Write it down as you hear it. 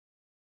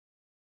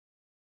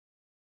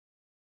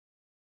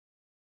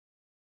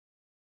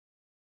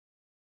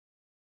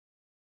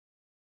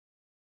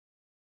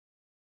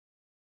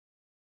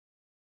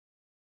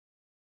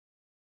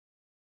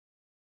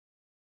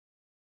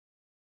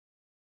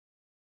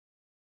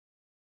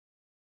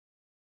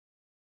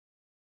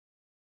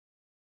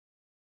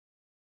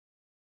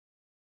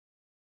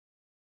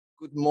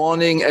Good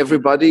morning,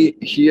 everybody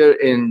here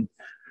in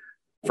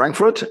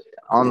Frankfurt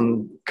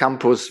on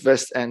campus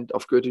West End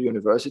of Goethe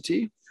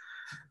University.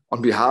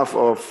 On behalf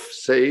of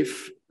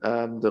SAFE,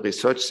 the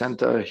research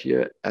center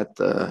here at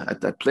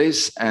that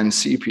place, and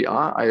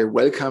CEPR, I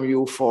welcome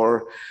you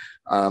for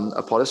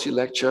a policy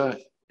lecture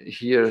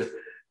here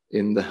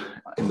in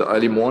the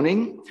early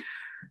morning.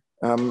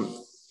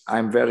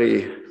 I'm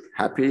very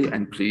happy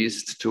and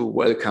pleased to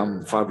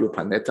welcome Fabio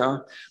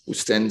Panetta, who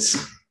stands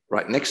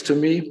right next to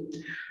me.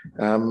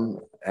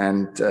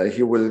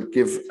 He will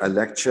give a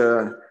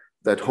lecture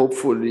that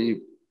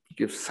hopefully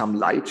gives some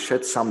light,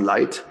 sheds some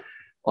light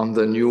on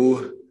the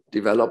new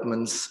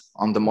developments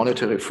on the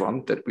monetary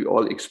front that we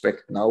all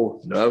expect now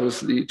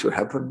nervously to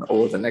happen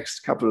over the next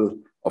couple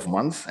of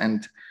months,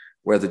 and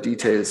where the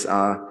details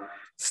are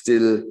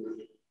still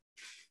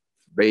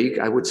vague,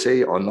 I would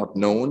say, or not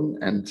known,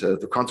 and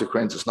the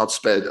consequences not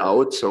spelled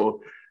out.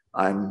 So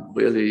I'm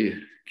really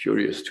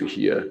curious to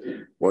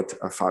hear what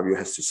Fabio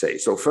has to say.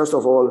 So first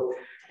of all,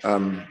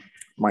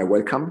 my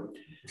welcome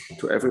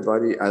to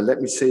everybody.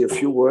 Let me say a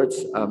few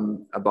words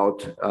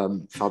about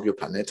Fabio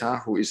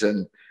Panetta, who is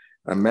a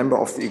member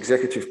of the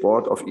executive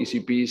board of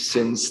ECB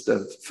since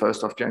the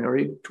 1st of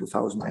January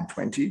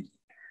 2020.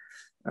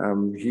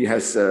 He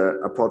has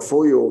a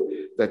portfolio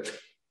that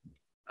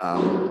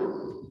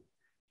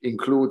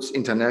includes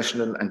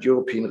international and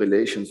European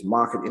relations,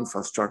 market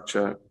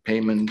infrastructure,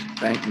 payment,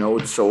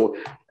 banknotes. So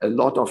a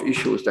lot of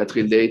issues that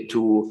relate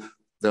to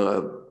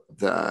the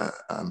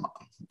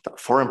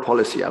foreign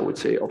policy, I would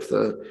say, of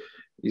the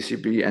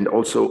ECB, and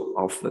also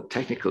of the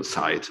technical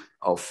side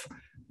of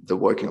the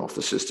working of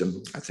the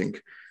system. I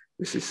think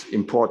this is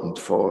important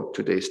for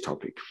today's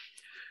topic.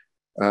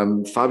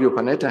 Fabio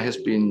Panetta has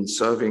been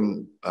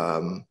serving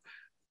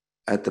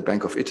at the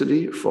Bank of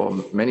Italy for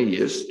many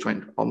years,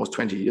 almost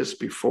 20 years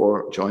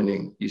before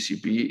joining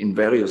ECB in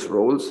various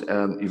roles,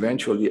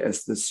 eventually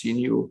as the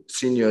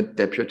senior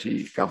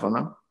deputy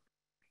governor.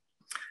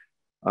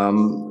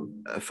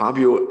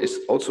 Fabio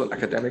is also an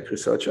academic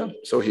researcher,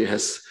 so he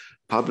has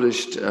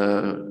published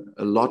a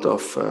lot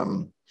of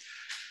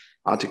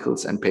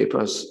articles and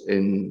papers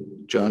in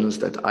journals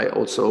that I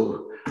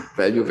also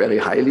value very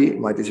highly.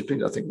 My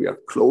discipline, I think we are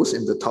close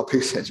in the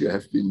topics that you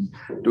have been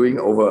doing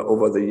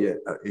over the year,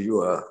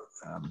 your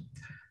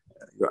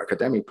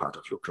academic part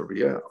of your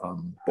career,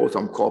 both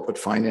on corporate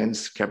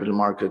finance, capital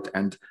market,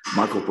 and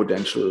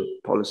macroprudential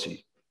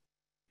policy.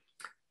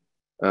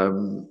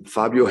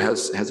 Fabio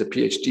has a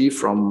PhD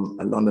from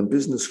a London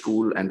Business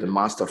School and a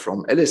master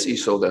from LSE.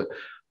 So the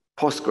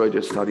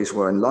postgraduate studies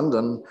were in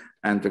London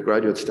and the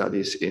graduate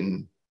studies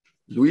in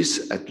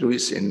LUIS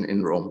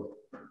in Rome.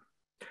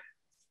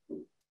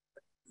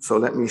 So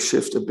let me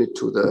shift a bit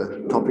to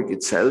the topic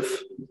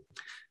itself.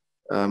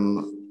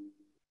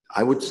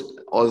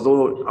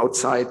 Although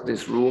outside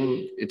this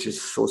room, it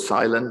is so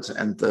silent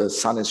and the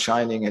sun is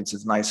shining, it's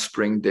a nice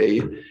spring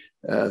day,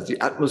 the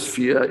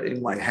atmosphere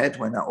in my head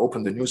when I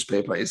open the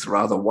newspaper is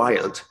rather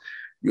wild.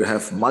 You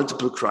have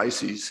multiple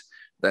crises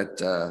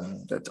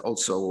that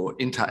also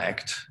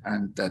interact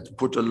and that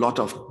put a lot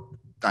of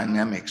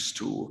dynamics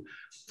to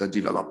the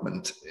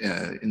development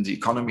in the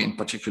economy, and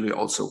particularly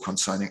also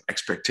concerning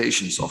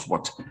expectations of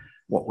what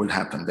will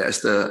happen.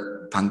 There's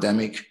the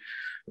pandemic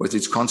with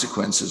its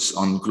consequences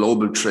on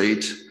global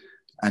trade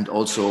and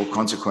also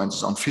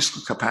consequences on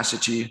fiscal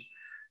capacity.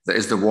 There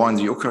is the war in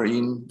the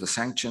Ukraine, the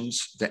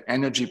sanctions, the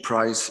energy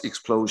price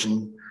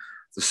explosion,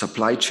 the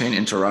supply chain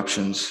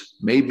interruptions,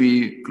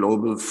 maybe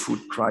global food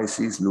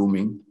crises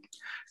looming.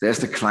 There's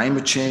the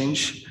climate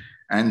change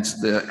and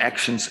the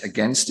actions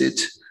against it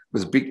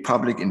with big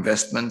public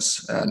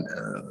investments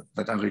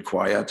that are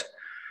required.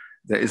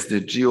 There is the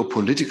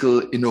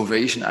geopolitical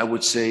innovation, I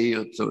would say,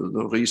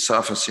 the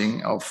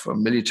resurfacing of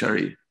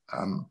military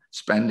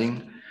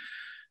spending.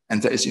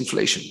 And there is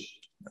inflation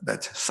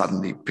that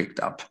suddenly picked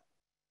up.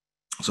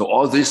 So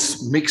all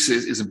this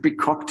mixes is a big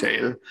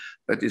cocktail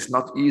that is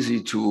not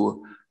easy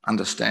to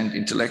understand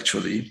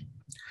intellectually.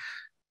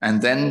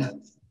 And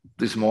then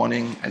this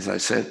morning, as I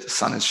said, the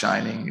sun is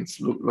shining. It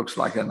looks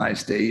like a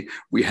nice day.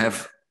 We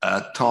have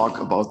a talk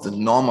about the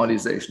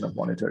normalization of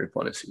monetary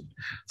policy.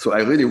 So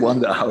I really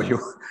wonder how you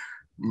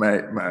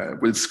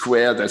will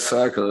square the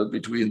circle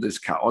between this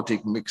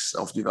chaotic mix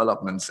of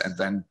developments and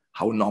then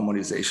how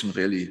normalization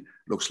really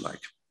looks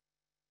like.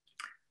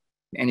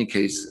 In any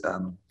case,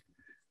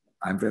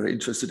 I'm very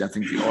interested. I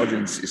think the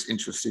audience is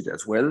interested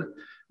as well.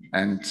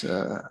 And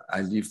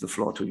I leave the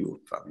floor to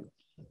you, Fabio.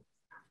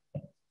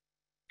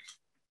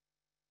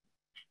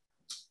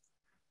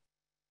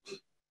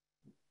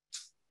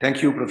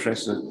 Thank you,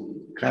 Professor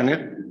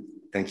Krahnen.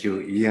 Thank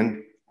you,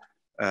 Ian.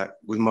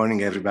 Good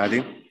morning,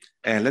 everybody.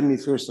 And let me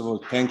first of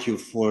all thank you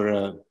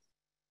for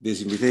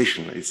this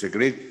invitation. It's a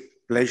great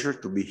pleasure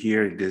to be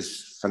here in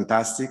this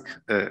fantastic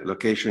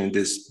location, in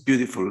this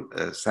beautiful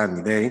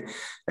sunny day.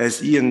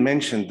 As Ian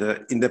mentioned,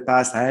 in the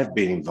past, I have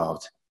been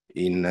involved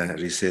in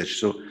research.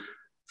 So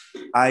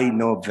I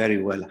know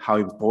very well how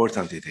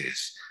important it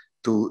is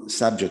to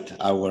subject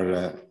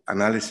our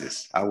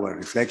analysis, our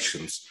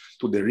reflections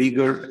to the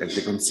rigor and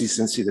the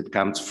consistency that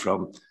comes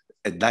from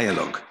a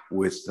dialogue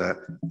with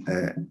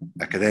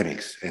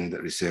academics and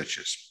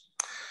researchers.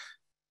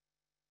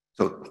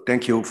 So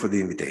thank you for the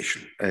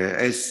invitation.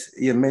 As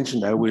Ian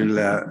mentioned, I will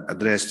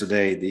address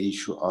today the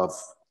issue of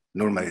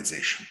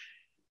normalization.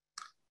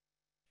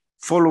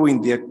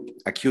 Following the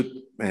acute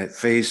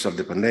phase of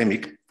the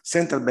pandemic,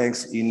 central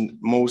banks in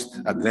most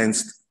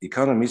advanced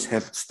economies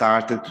have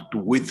started to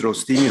withdraw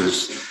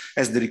stimulus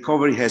as the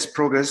recovery has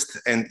progressed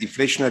and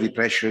inflationary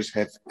pressures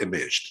have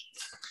emerged.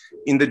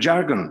 In the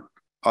jargon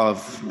of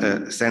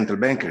central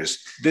bankers,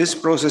 this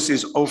process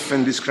is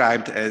often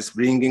described as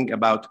bringing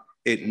about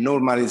a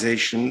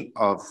normalization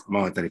of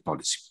monetary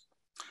policy.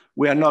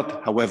 We are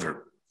not,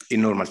 however,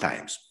 in normal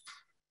times.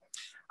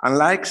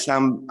 Unlike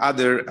some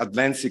other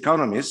advanced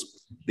economies,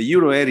 the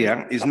euro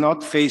area is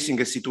not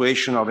facing a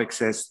situation of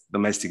excess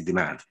domestic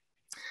demand.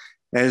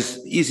 As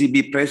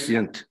ECB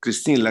President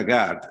Christine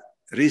Lagarde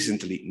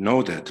recently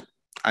noted,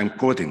 I'm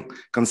quoting,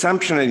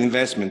 "Consumption and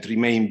investment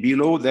remain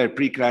below their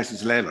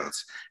pre-crisis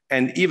levels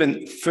and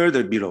even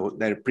further below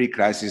their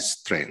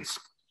pre-crisis trends."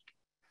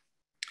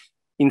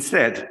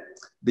 Instead,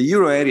 the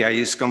euro area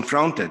is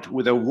confronted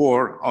with a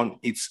war on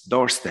its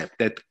doorstep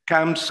that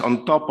comes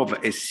on top of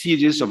a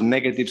series of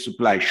negative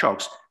supply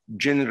shocks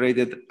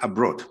generated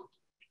abroad.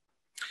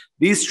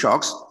 These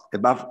shocks,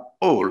 above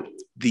all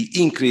the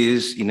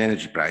increase in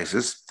energy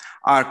prices,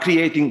 are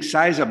creating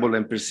sizable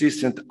and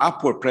persistent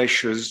upward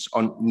pressures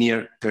on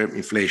near-term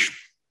inflation.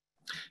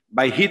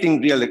 By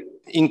hitting real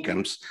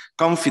incomes,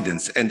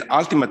 confidence, and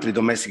ultimately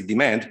domestic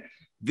demand,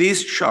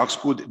 these shocks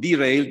could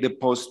derail the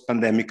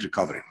post-pandemic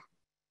recovery.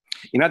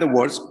 In other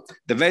words,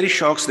 the very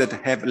shocks that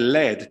have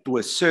led to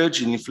a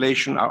surge in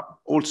inflation are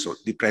also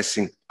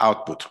depressing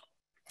output.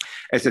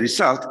 As a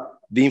result,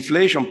 the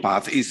inflation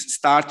path is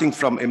starting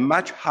from a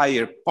much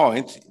higher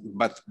point,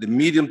 but the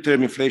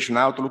medium-term inflation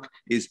outlook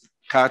is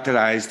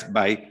characterized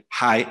by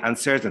high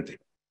uncertainty.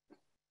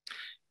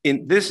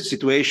 In this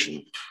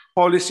situation,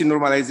 policy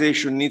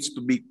normalization needs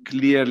to be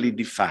clearly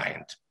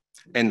defined,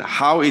 and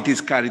how it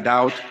is carried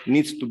out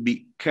needs to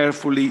be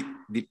carefully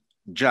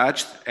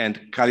judged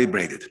and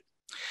calibrated.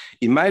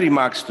 In my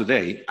remarks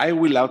today, I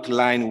will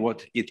outline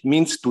what it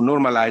means to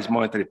normalize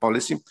monetary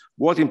policy,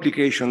 what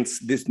implications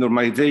this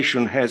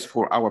normalization has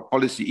for our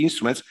policy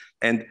instruments,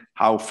 and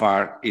how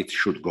far it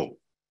should go.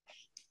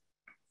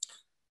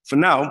 For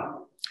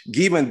now,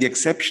 given the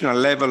exceptional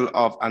level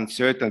of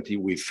uncertainty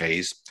we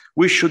face,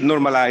 we should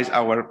normalize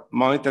our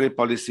monetary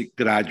policy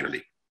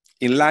gradually,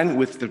 in line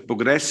with the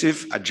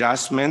progressive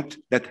adjustment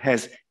that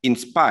has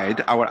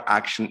inspired our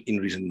action in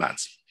recent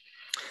months.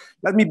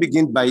 Let me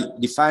begin by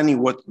defining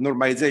what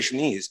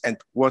normalization is and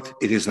what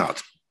it is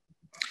not.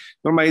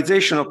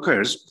 Normalization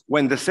occurs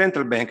when the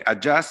central bank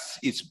adjusts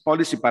its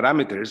policy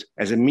parameters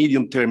as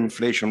medium-term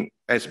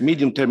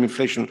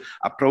inflation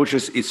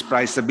approaches its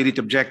price stability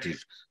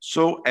objective,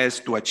 so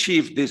as to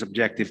achieve this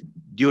objective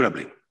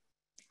durably.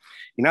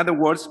 In other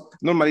words,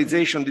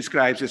 normalization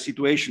describes a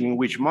situation in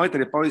which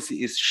monetary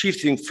policy is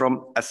shifting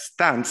from a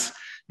stance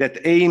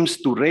that aims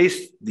to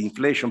raise the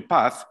inflation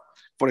path,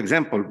 for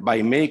example,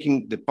 by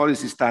making the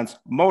policy stance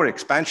more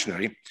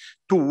expansionary,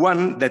 to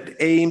one that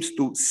aims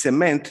to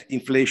cement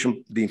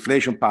the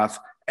inflation path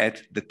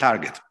at the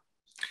target.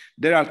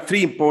 There are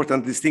three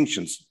important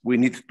distinctions we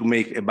need to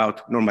make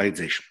about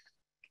normalization.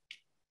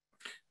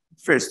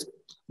 First,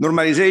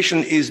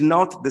 normalization is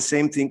not the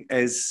same thing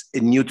as a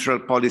neutral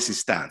policy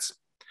stance,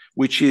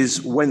 which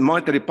is when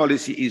monetary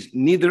policy is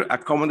neither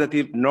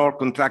accommodative nor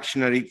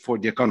contractionary for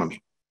the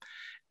economy.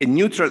 A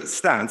neutral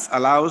stance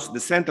allows the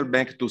central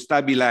bank to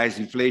stabilize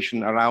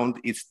inflation around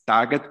its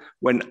target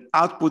when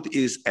output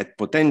is at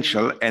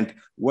potential and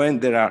when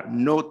there are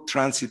no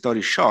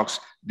transitory shocks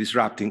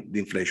disrupting the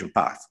inflation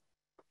path.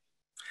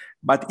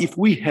 But if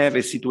we have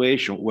a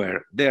situation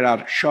where there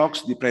are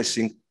shocks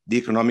depressing the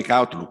economic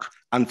outlook,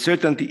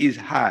 uncertainty is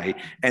high,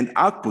 and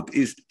output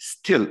is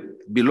still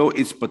below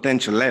its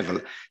potential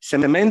level,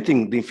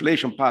 cementing the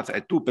inflation path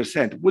at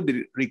 2%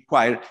 would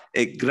require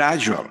a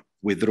gradual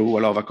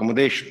withdrawal of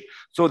accommodation,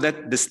 so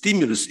that the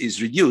stimulus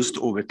is reduced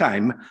over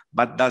time,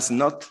 but does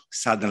not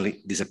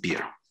suddenly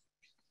disappear.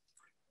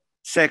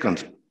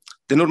 Second,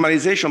 the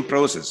normalization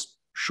process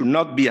should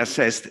not be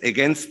assessed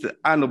against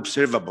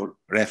unobservable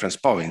reference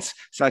points,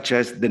 such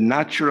as the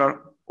natural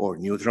or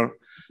neutral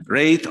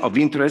rate of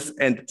interest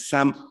and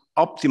some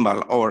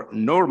optimal or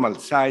normal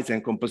size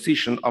and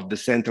composition of the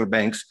central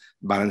bank's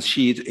balance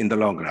sheet in the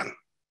long run.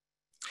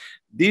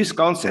 These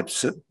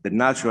concepts, the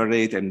natural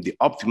rate and the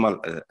optimal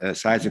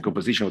size and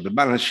composition of the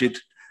balance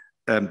sheet,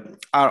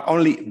 are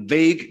only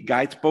vague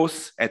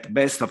guideposts at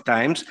best of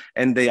times,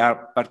 and they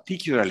are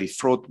particularly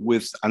fraught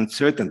with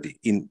uncertainty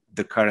in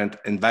the current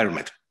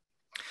environment.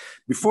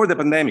 Before the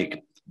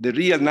pandemic, the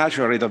real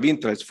natural rate of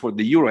interest for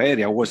the euro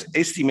area was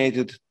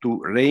estimated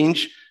to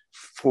range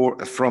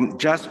from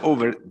just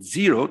over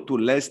 0 to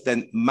less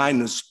than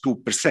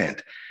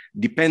 -2%,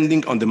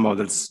 depending on the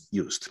models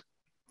used.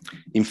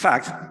 In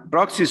fact,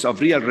 proxies of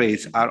real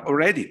rates are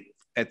already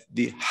at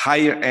the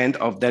higher end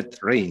of that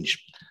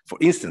range. For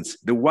instance,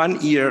 the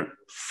 1-year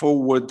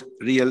forward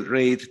real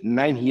rate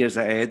 9 years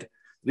ahead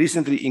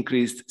recently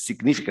increased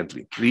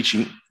significantly,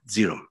 reaching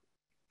 0.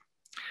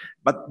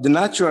 But the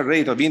natural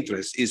rate of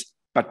interest is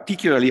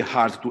particularly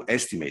hard to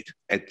estimate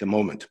at the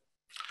moment.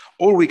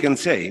 All we can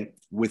say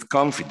with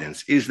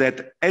confidence is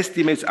that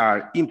estimates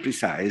are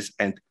imprecise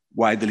and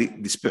widely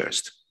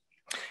dispersed.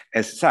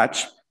 As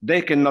such,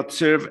 they cannot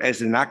serve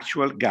as an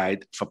actual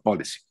guide for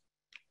policy.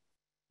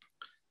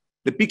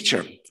 The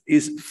picture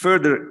is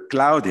further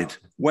clouded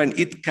when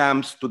it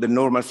comes to the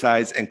normal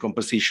size and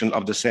composition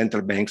of the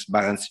central bank's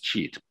balance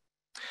sheet.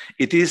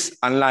 It is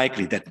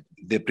unlikely that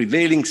the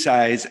prevailing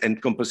size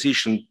and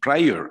composition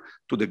prior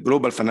to the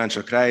global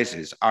financial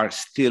crisis are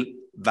still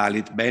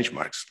valid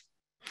benchmarks.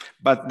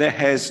 But there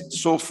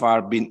has so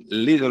far been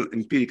little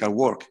empirical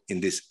work in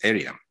this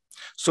area,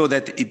 so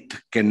that it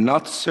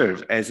cannot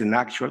serve as an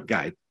actual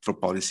guide for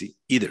policy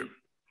either.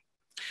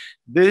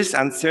 This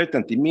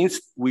uncertainty means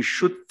we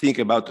should think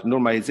about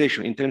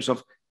normalization in terms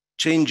of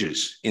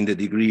changes in the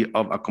degree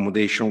of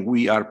accommodation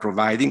we are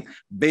providing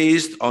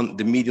based on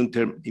the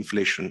medium-term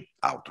inflation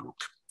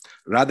outlook,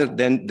 rather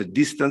than the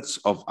distance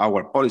of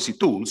our policy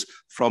tools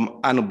from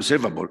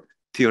unobservable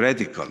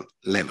theoretical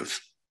levels.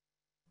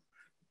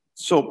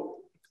 So,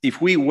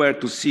 if we were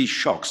to see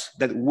shocks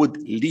that would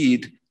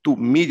lead to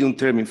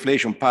medium-term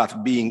inflation path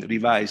being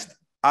revised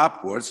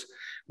upwards,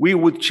 we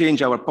would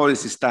change our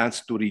policy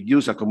stance to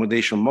reduce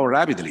accommodation more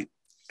rapidly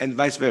and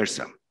vice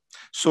versa,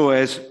 so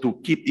as to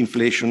keep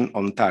inflation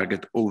on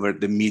target over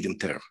the medium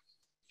term.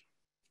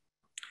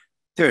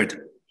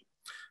 Third,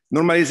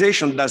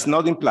 normalization does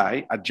not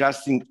imply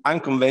adjusting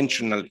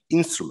unconventional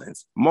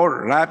instruments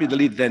more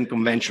rapidly than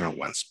conventional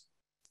ones.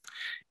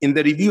 In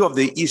the review of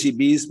the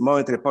ECB's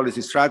monetary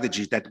policy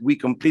strategy that we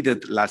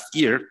completed last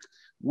year,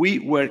 we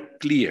were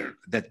clear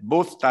that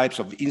both types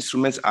of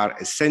instruments are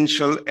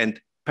essential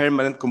and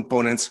permanent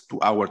components to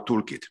our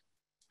toolkit.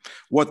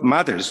 What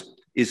matters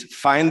is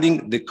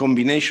finding the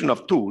combination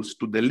of tools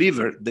to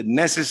deliver the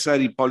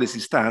necessary policy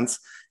stance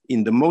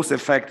in the most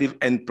effective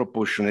and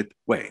proportionate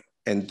way.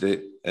 And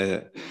the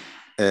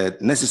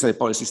necessary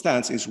policy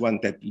stance is one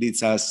that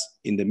leads us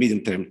in the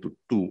medium term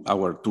to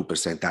our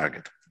 2%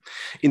 target.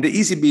 In the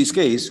ECB's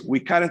case, we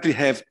currently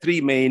have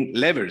three main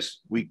levers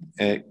we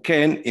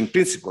can, in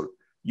principle,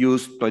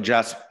 use to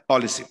adjust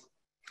policy.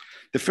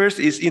 The first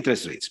is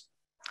interest rates.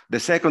 The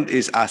second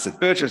is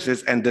asset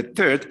purchases. And the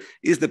third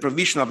is the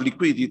provision of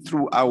liquidity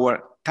through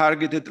our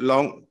targeted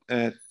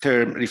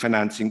long-term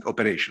refinancing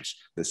operations,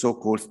 the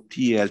so-called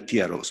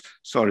TLTROs.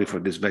 Sorry for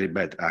this very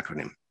bad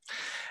acronym.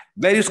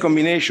 Various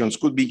combinations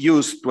could be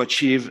used to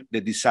achieve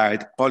the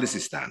desired policy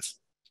stance.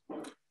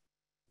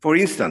 For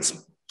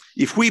instance,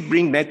 if we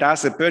bring net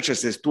asset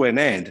purchases to an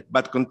end,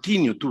 but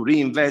continue to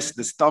reinvest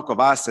the stock of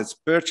assets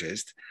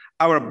purchased,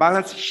 our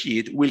balance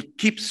sheet will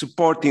keep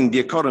supporting the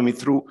economy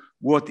through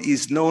what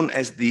is known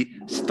as the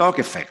stock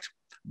effect,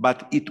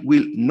 but it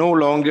will no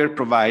longer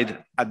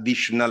provide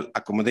additional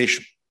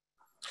accommodation.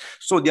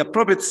 So the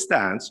appropriate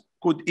stance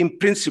could in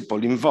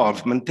principle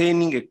involve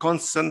maintaining a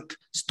constant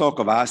stock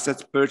of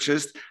assets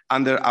purchased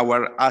under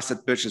our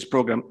asset purchase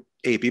program,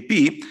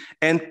 APP,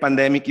 and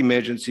pandemic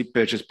emergency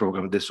purchase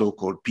program, the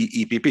so-called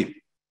PEPP.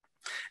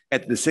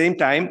 At the same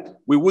time,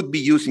 we would be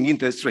using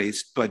interest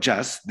rates to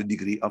adjust the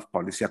degree of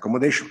policy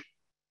accommodation.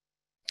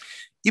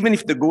 Even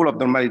if the goal of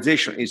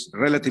normalization is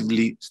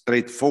relatively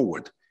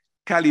straightforward,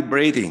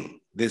 calibrating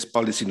this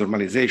policy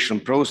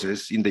normalization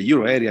process in the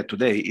euro area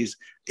today is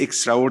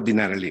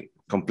extraordinarily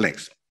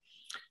complex.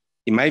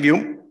 In my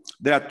view,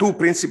 there are two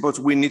principles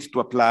we need to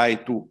apply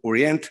to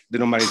orient the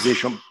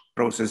normalization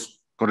process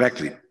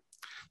correctly.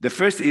 The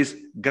first is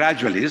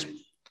gradualism,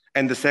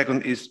 and the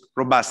second is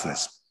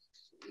robustness.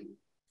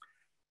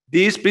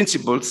 These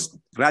principles,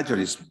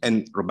 gradualism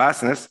and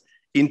robustness,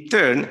 in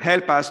turn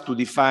help us to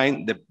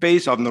define the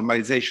pace of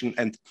normalization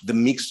and the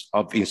mix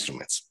of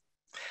instruments.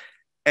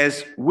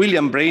 As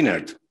William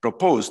Brainerd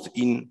proposed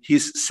in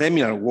his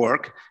seminal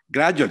work,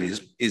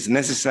 gradualism is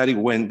necessary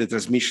when the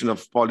transmission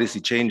of policy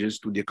changes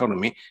to the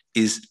economy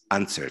is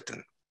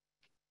uncertain.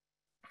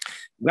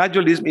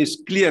 Gradualism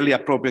is clearly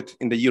appropriate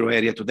in the euro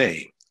area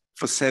today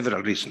for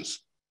several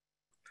reasons.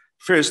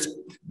 First,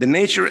 the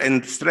nature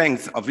and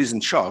strength of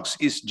recent shocks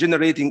is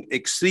generating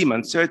extreme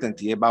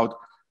uncertainty about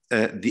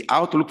the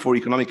outlook for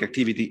economic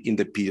activity in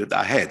the period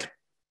ahead.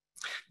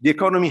 The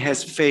economy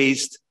has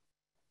faced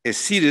a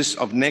series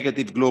of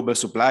negative global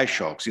supply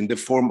shocks in the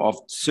form of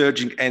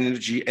surging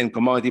energy and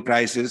commodity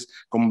prices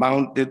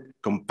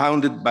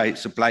compounded by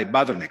supply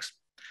bottlenecks.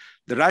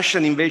 The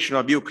Russian invasion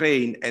of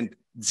Ukraine and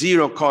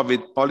zero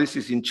COVID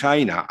policies in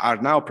China are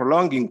now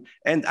prolonging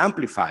and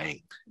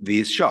amplifying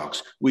these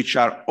shocks, which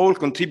are all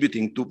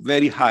contributing to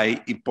very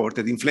high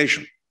imported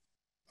inflation.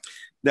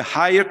 The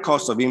higher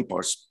cost of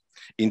imports,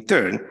 in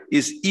turn,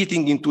 is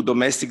eating into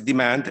domestic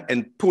demand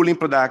and pulling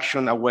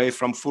production away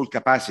from full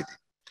capacity,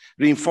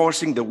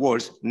 reinforcing the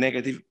war's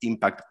negative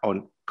impact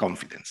on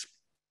confidence.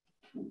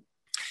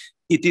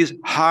 It is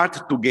hard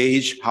to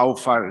gauge how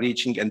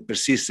far-reaching and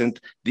persistent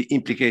the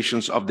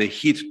implications of the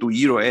hit to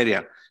euro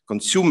area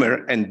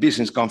consumer and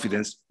business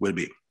confidence will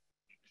be.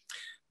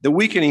 The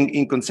weakening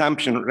in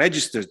consumption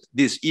registered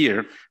this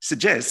year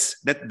suggests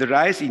that the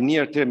rise in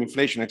near-term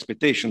inflation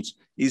expectations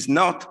is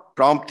not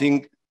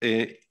prompting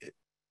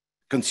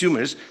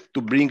consumers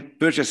to bring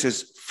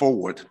purchases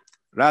forward.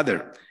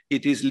 Rather,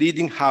 it is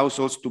leading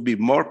households to be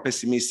more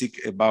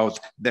pessimistic about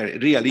their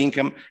real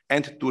income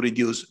and to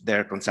reduce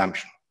their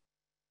consumption.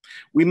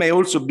 We may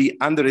also be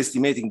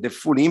underestimating the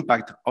full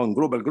impact on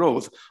global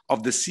growth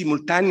of the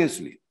simultaneous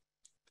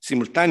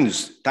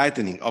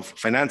tightening of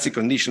financing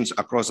conditions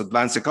across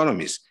advanced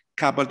economies,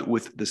 coupled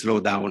with the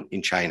slowdown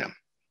in China.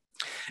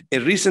 A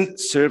recent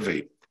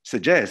survey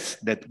suggests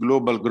that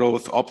global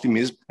growth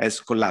optimism has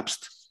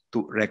collapsed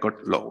to record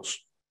lows.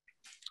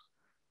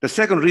 The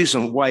second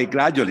reason why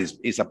gradualism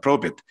is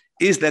appropriate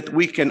is that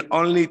we can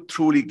only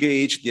truly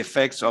gauge the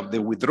effects of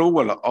the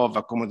withdrawal of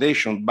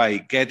accommodation by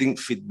getting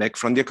feedback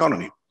from the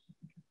economy.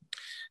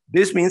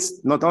 This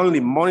means not only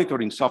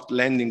monitoring soft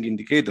leading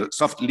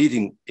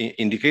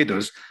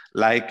indicators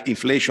like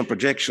inflation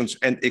projections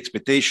and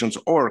expectations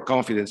or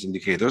confidence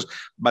indicators,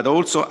 but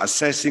also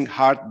assessing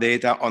hard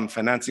data on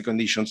financing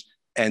conditions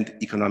and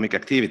economic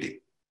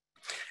activity.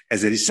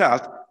 As a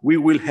result, we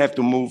will have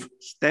to move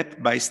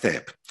step by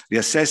step,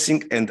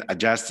 reassessing and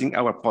adjusting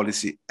our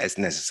policy as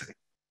necessary.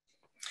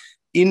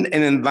 In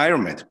an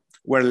environment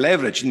where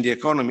leverage in the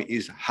economy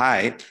is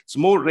high,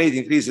 small rate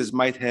increases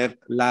might have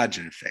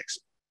larger effects.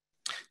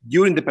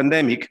 During the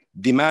pandemic,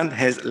 demand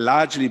has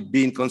largely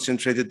been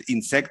concentrated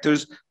in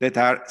sectors that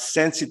are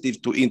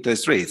sensitive to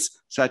interest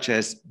rates, such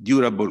as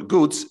durable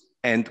goods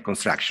and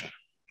construction.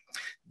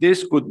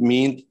 This could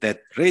mean that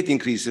rate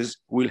increases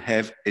will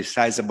have a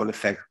sizable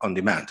effect on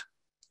demand.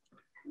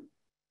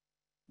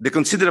 The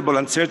considerable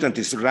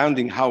uncertainty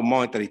surrounding how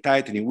monetary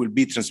tightening will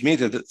be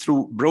transmitted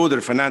through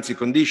broader financing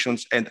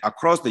conditions and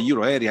across the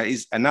euro area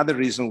is another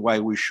reason why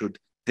we should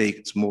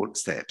take small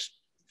steps.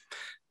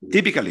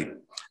 Typically,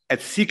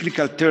 at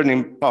cyclical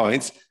turning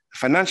points,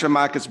 financial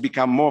markets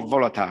become more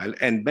volatile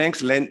and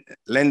banks'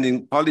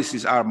 lending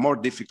policies are more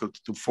difficult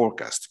to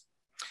forecast.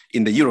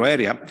 In the euro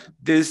area,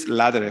 this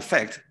latter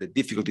effect, the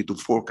difficulty to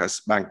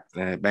forecast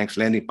banks'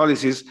 lending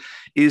policies,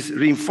 is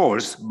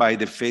reinforced by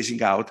the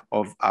phasing out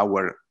of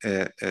our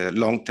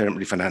long-term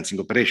refinancing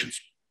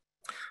operations.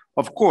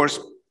 Of course,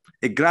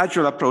 a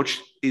gradual approach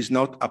is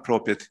not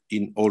appropriate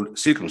in all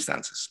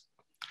circumstances.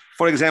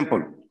 For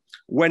example,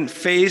 when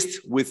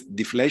faced with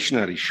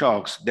deflationary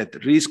shocks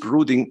that risk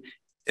rooting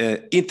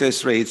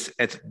interest rates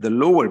at the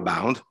lower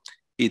bound,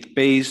 it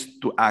pays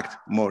to act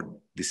more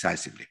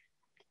decisively.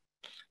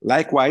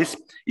 Likewise,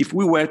 if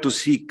we were to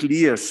see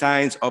clear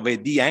signs of a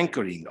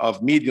de-anchoring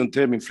of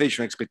medium-term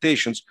inflation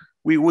expectations,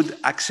 we would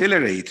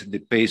accelerate the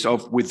pace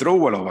of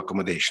withdrawal of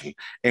accommodation,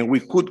 and we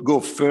could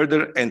go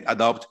further and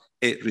adopt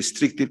a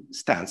restrictive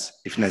stance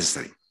if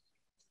necessary.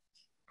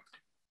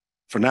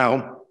 For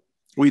now,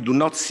 we do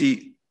not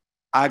see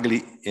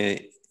ugly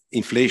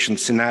inflation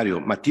scenario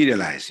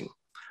materializing.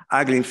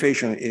 Ugly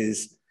inflation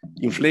is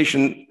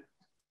inflation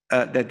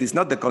that is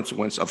not the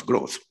consequence of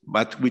growth,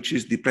 but which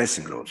is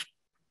depressing growth.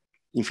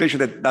 Inflation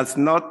that does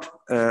not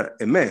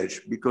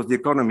emerge because the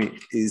economy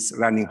is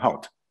running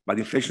hot, but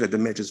inflation that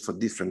emerges for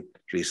different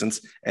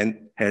reasons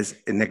and has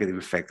a negative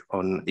effect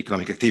on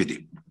economic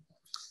activity.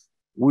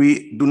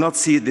 We do not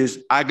see this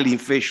ugly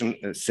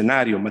inflation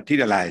scenario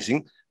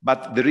materializing,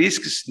 but the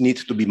risks need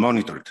to be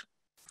monitored.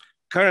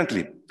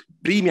 Currently,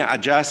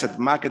 premium-adjusted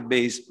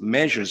market-based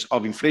measures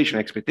of inflation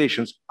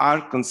expectations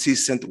are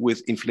consistent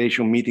with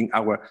inflation meeting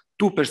our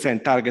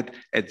 2% target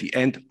at the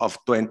end of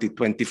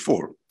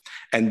 2024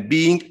 and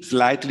being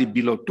slightly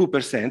below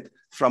 2%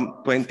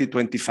 from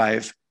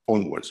 2025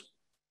 onwards.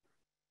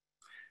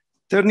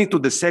 Turning to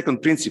the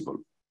second principle,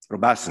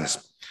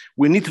 robustness,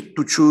 we need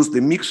to choose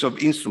the mix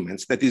of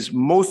instruments that is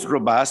most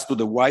robust to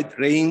the wide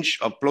range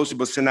of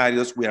plausible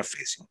scenarios we are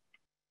facing.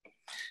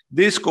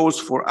 This calls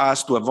for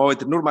us to avoid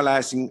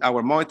normalizing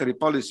our monetary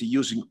policy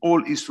using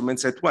all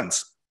instruments at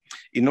once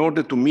in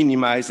order to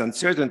minimize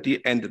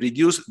uncertainty and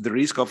reduce the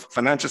risk of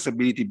financial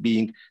stability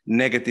being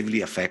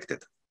negatively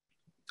affected.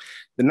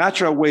 The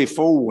natural way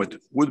forward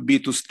would be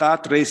to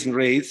start raising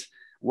rates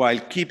while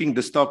keeping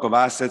the stock of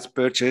assets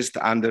purchased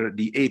under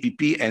the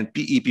APP and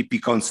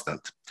PEPP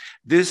constant.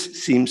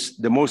 This seems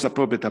the most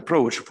appropriate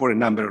approach for a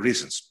number of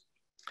reasons.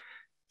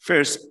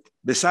 First,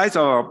 the size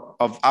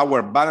of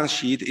our balance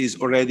sheet is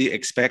already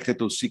expected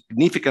to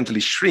significantly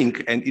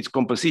shrink, and its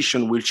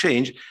composition will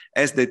change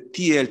as the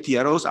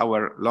TLTROs,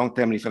 our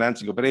long-term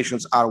refinancing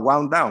operations, are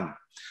wound down,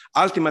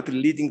 ultimately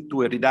leading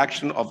to a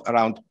reduction of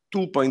around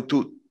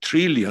 2.2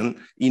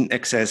 trillion in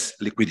excess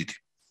liquidity.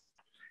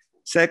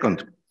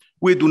 Second,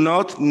 we do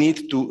not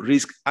need to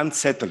risk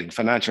unsettling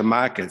financial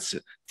markets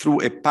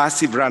through a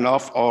passive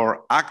runoff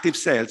or active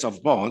sales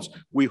of bonds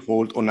we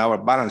hold on our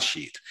balance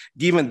sheet,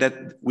 given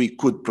that we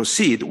could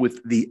proceed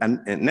with the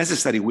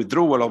necessary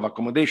withdrawal of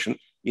accommodation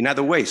in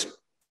other ways.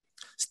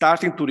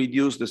 Starting to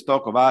reduce the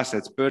stock of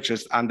assets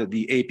purchased under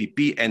the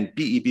APP and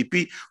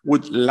PEPP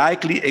would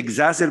likely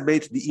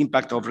exacerbate the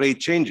impact of rate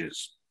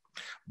changes,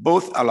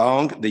 both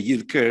along the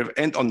yield curve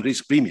and on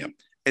risk premium,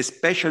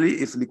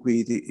 especially if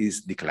liquidity is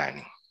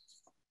declining.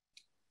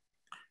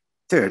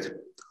 Third,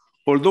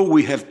 although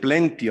we have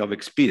plenty of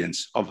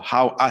experience of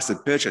how asset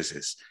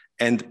purchases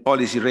and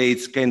policy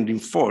rates can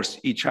reinforce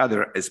each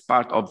other as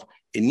part of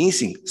an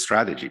easing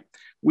strategy,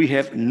 we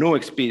have no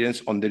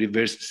experience on the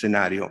reverse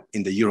scenario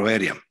in the euro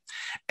area.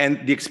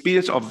 And the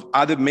experience of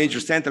other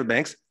major central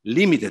banks,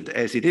 limited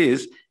as it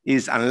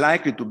is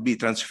unlikely to be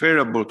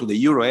transferable to the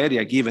euro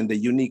area given the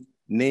unique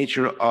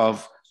nature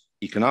of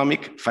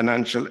economic,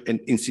 financial, and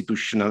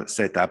institutional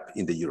setup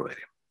in the euro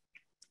area.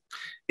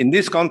 In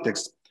this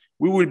context,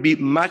 we will be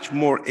much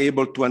more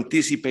able to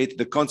anticipate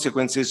the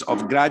consequences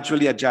of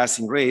gradually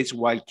adjusting rates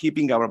while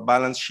keeping our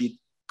balance sheet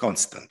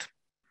constant.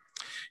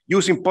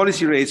 Using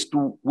policy rates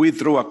to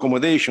withdraw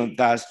accommodation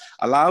thus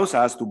allows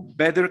us to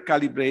better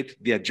calibrate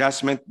the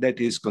adjustment that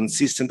is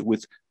consistent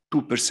with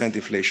 2%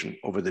 inflation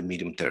over the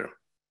medium term.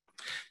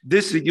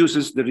 This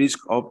reduces the risk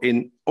of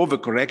an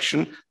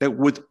overcorrection that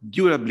would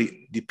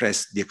durably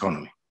depress the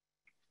economy.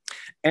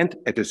 And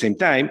at the same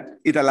time,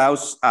 it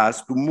allows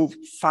us to move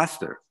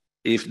faster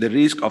if the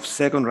risk of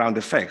second-round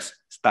effects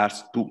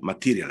starts to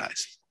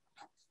materialize.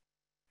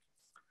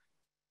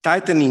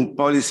 Tightening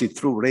policy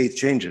through rate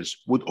changes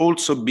would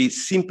also be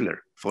simpler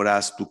for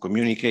us to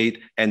communicate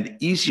and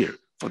easier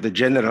for the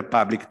general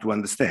public to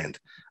understand,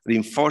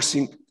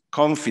 reinforcing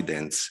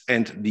confidence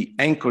and the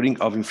anchoring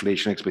of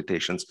inflation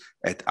expectations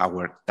at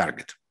our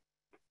target.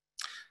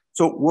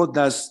 So what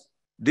does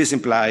this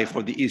imply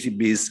for the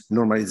ECB's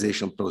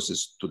normalization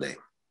process today?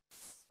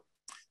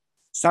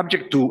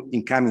 Subject to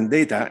incoming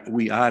data,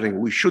 we are and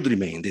we should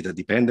remain data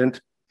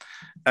dependent.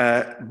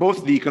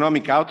 Both the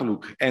economic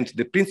outlook and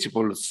the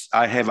principles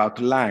I have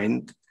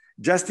outlined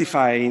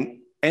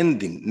justifying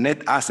ending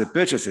net asset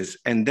purchases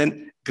and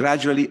then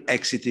gradually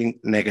exiting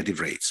negative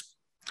rates.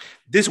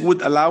 This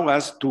would allow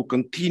us to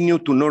continue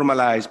to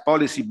normalize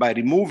policy by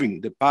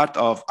removing the part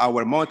of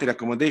our monetary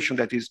accommodation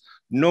that is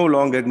no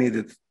longer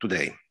needed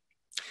today.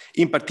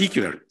 In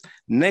particular,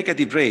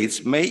 negative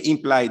rates may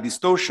imply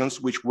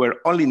distortions which were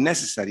only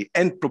necessary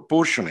and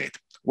proportionate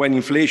when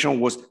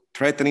inflation was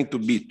threatening to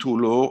be too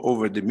low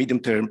over the medium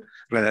term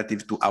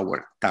relative to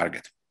our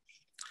target.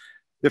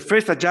 The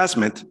first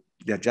adjustment,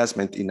 the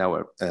adjustment in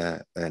our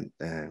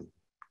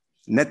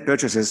net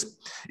purchases,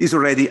 is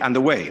already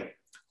underway.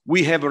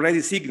 We have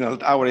already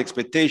signaled our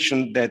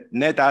expectation that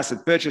net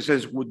asset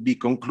purchases would be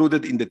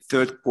concluded in the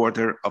third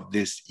quarter of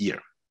this year.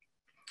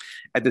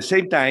 At the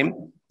same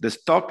time, the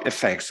stock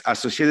effects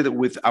associated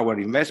with our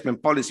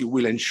investment policy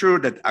will ensure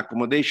that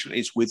accommodation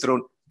is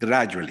withdrawn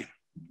gradually.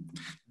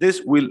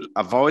 This will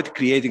avoid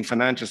creating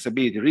financial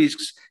stability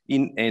risks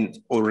in an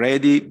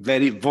already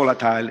very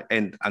volatile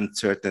and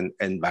uncertain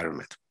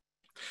environment.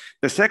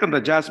 The second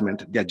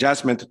adjustment, the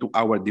adjustment to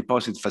our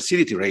deposit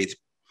facility rate,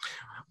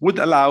 would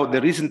allow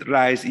the recent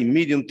rise in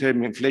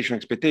medium-term inflation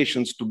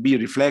expectations to be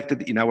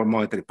reflected in our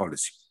monetary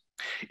policy.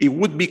 It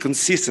would be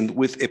consistent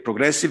with a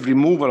progressive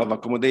removal of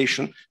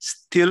accommodation,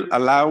 still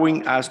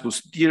allowing us to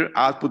steer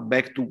output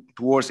back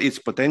towards its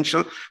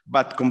potential,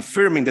 but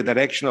confirming the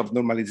direction of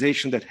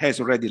normalization that has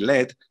already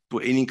led to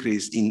an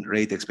increase in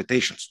rate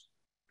expectations.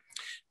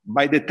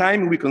 By the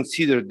time we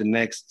consider the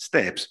next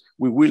steps,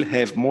 we will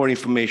have more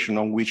information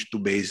on which to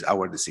base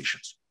our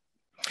decisions.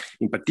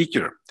 In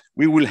particular,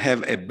 we will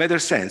have a better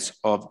sense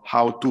of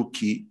how two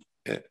key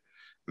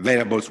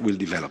variables will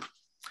develop.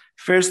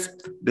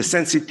 First, the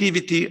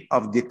sensitivity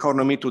of the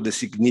economy to the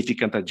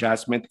significant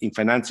adjustment in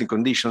financing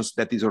conditions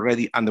that is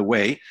already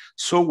underway,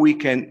 so we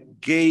can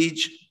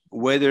gauge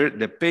whether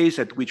the pace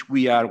at which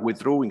we are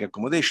withdrawing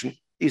accommodation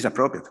is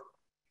appropriate.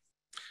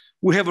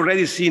 We have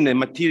already seen a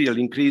material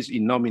increase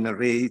in nominal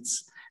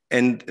rates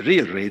and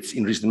real rates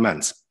in recent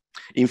months.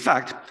 In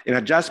fact, an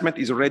adjustment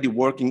is already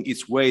working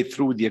its way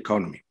through the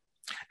economy.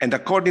 And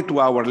according to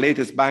our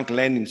latest bank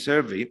lending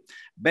survey,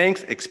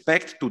 banks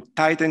expect to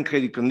tighten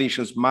credit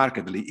conditions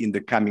markedly in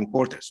the coming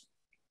quarters.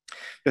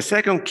 The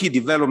second key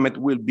development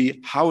will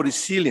be how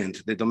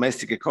resilient the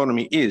domestic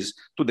economy is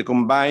to the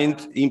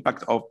combined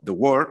impact of the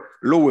war,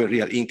 lower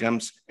real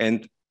incomes,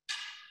 and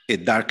a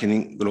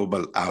darkening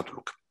global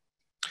outlook.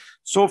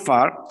 So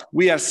far,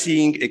 we are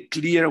seeing a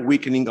clear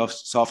weakening of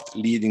soft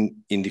leading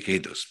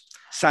indicators.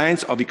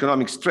 Signs of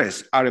economic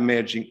stress are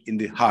emerging in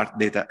the hard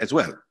data as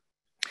well.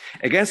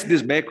 Against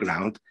this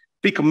background,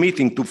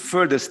 pre-committing to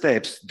further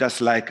steps,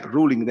 just like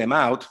ruling them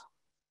out,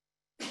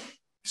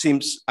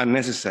 seems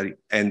unnecessary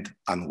and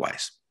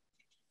unwise.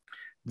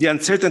 The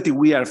uncertainty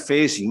we are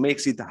facing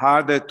makes it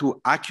harder to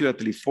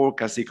accurately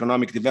forecast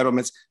economic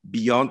developments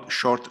beyond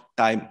short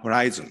time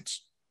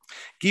horizons.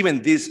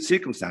 Given these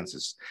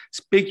circumstances,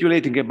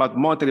 speculating about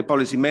monetary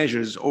policy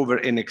measures over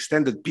an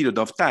extended period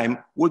of time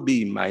would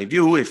be, in my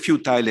view, a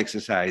futile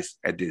exercise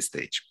at this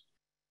stage.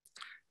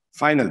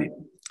 Finally,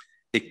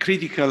 a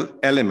critical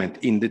element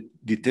in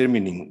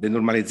determining the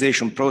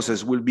normalization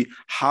process will be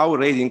how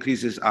rate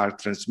increases are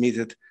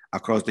transmitted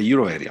across the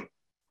euro area.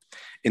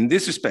 In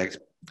this respect,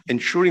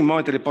 ensuring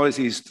monetary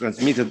policy is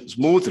transmitted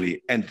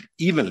smoothly and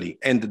evenly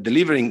and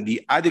delivering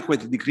the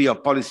adequate degree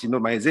of policy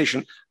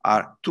normalization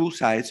are two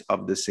sides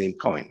of the same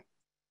coin.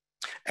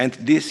 And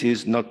this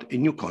is not a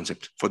new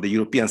concept for the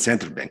European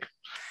Central Bank.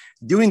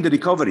 During the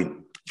recovery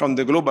from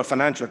the global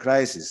financial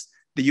crisis,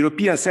 the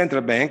European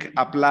Central Bank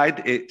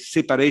applied a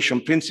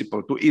separation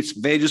principle to its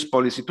various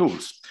policy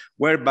tools,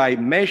 whereby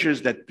measures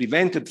that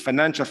prevented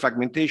financial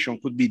fragmentation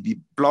could be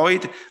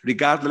deployed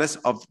regardless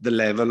of the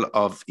level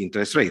of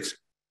interest rates.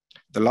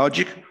 The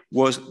logic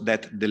was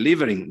that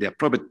delivering the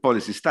appropriate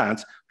policy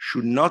stance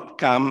should not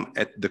come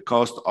at the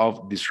cost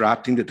of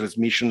disrupting the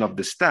transmission of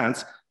the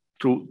stance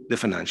through the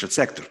financial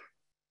sector.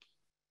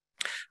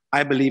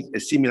 I believe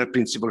a similar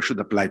principle should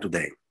apply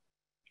today.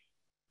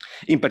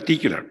 In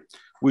particular,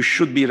 we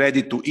should be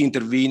ready to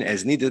intervene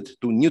as needed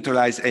to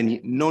neutralize any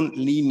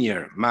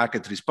non-linear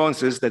market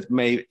responses that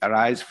may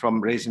arise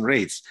from raising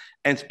rates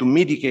and to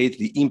mitigate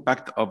the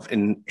impact of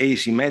an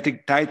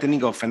asymmetric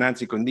tightening of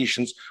financing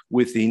conditions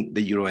within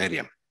the euro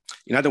area.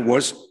 In other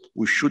words,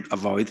 we should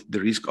avoid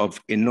the risk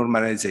of a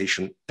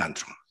normalization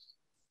tantrum.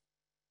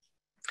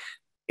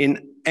 An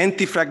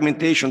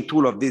anti-fragmentation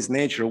tool of this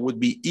nature would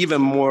be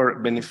even more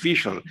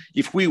beneficial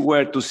if we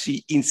were to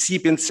see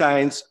incipient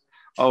signs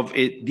of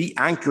a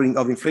de-anchoring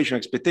of inflation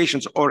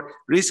expectations or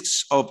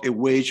risks of a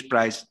wage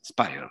price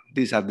spiral.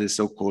 These are the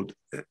so-called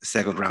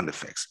second round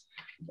effects.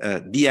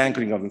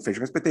 De-anchoring of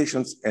inflation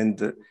expectations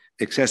and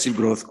excessive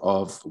growth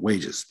of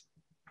wages.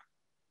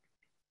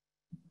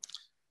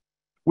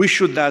 We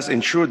should thus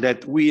ensure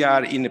that we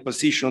are in a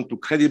position to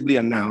credibly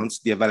announce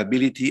the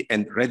availability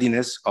and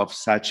readiness of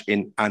such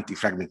an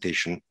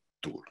anti-fragmentation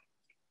tool.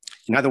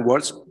 In other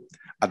words,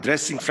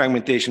 addressing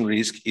fragmentation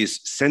risk is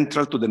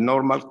central to the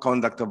normal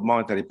conduct of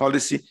monetary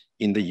policy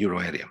in the euro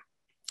area.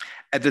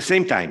 At the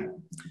same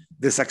time,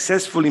 the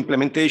successful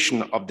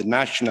implementation of the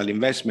national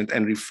investment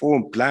and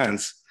reform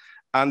plans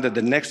under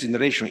the Next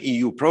Generation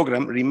EU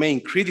program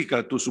remain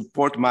critical to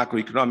support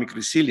macroeconomic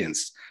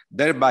resilience,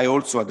 thereby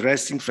also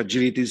addressing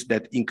fragilities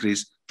that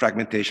increase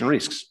fragmentation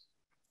risks.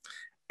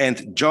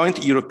 And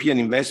joint European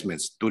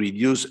investments to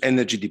reduce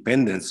energy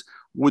dependence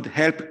would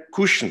help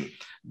cushion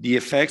the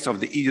effects of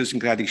the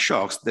idiosyncratic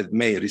shocks that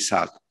may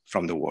result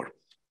from the war.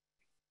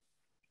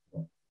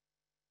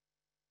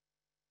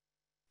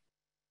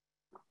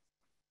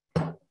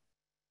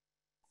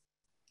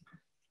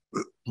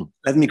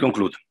 Let me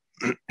conclude.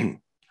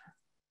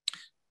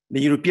 The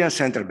European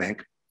Central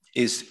Bank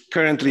is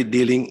currently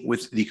dealing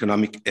with the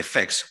economic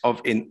effects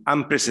of an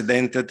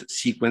unprecedented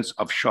sequence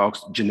of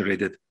shocks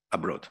generated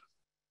abroad.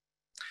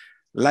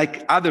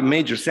 Like other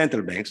major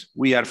central banks,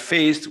 we are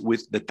faced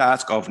with the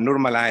task of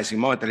normalizing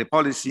monetary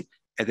policy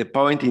at a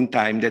point in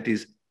time that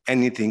is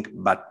anything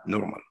but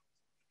normal.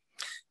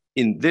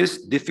 In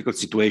this difficult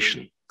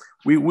situation,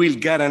 we will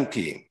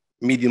guarantee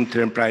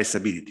medium-term price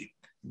stability,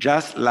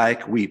 just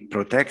like we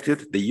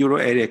protected the euro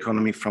area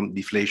economy from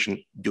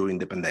deflation during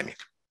the pandemic.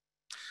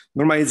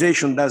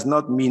 Normalization does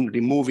not mean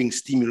removing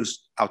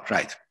stimulus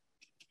outright.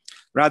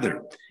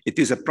 Rather, it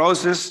is a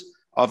process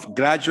of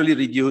gradually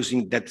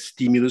reducing that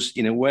stimulus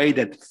in a way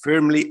that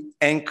firmly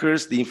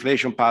anchors the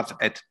inflation path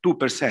at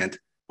 2%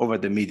 over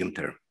the medium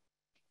term.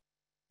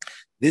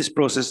 This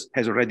process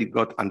has already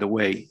got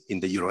underway in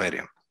the euro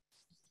area.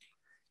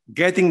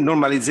 Getting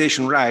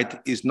normalization right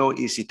is no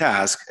easy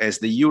task, as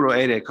the euro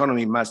area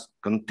economy must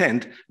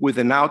contend with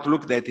an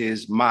outlook that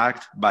is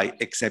marked by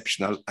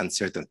exceptional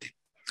uncertainty.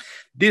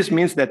 This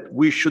means that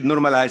we should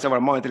normalize our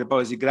monetary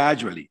policy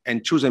gradually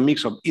and choose a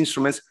mix of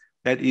instruments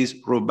that is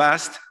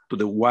robust to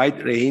the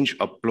wide range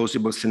of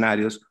plausible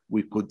scenarios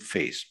we could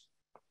face.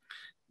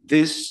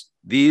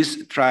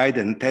 These tried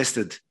and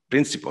tested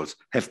principles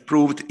have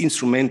proved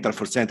instrumental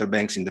for central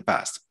banks in the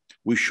past.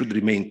 We should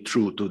remain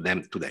true to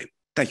them today.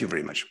 Thank you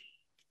very much.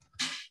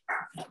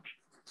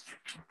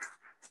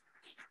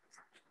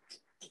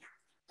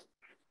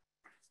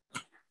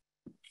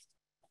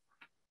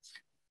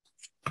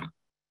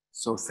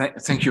 So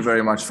thank you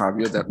very much,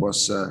 Fabio. That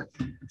was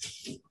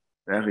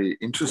very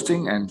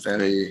interesting and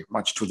very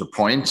much to the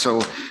point.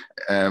 So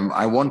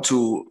I want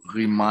to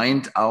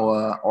remind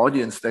our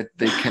audience that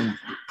they can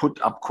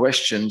put up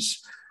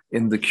questions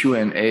in the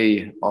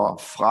Q&A or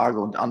Frage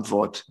und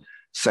Antwort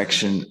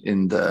section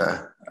in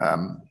the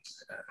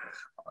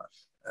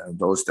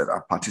those that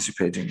are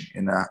participating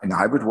in a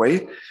hybrid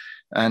way.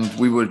 And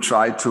we will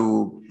try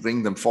to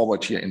bring them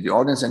forward here in the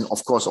audience. And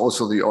of course,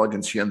 also the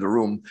audience here in the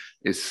room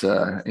is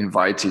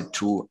invited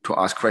to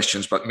ask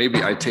questions. But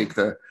maybe I take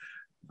the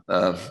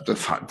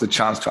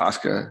chance to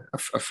ask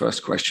a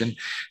first question.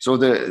 So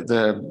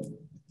the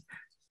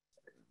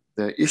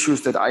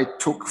issues that I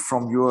took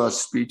from your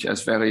speech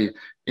as very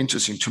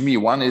interesting to me,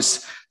 one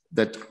is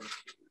that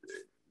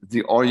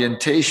the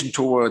orientation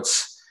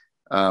towards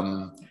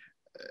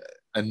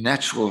a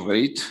natural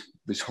rate,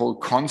 this whole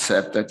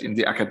concept that in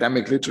the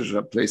academic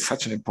literature plays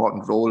such an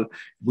important role,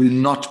 will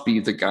not be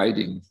the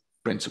guiding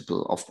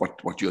principle of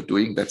what you're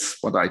doing.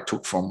 That's what I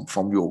took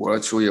from your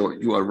words. So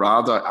you are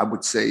rather, I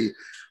would say,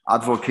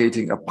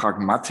 advocating a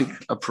pragmatic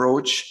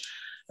approach.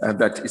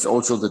 That is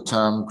also the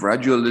term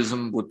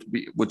gradualism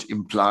would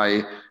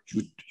imply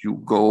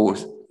you go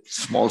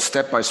small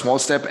step by small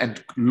step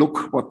and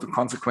look what the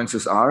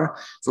consequences are.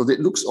 So it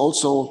looks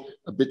also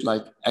a bit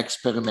like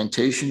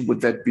experimentation.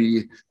 Would that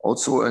be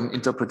also an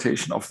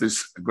interpretation of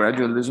this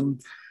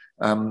gradualism?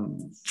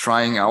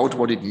 trying out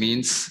what it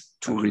means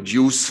to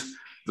reduce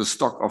the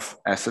stock of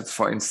assets,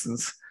 for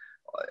instance?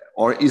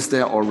 Or is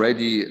there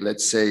already,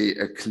 let's say,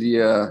 a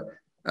clear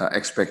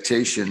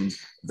expectation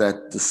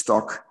that the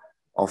stock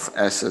of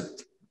asset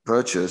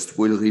purchased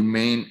will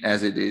remain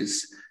as it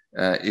is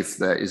if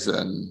there is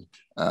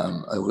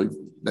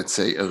let's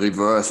say, a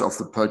reverse of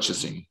the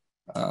purchasing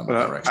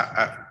direction?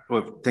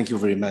 Well, thank you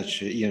very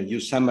much. Ian, you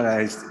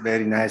summarized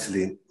very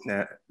nicely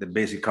the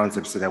basic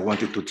concepts that I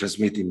wanted to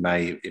transmit in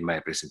my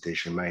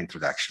presentation, my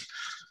introduction.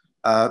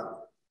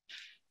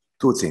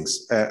 Two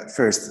things.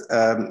 First,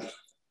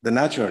 the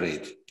natural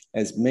rate,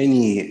 as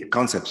many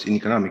concepts in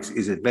economics,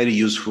 is a very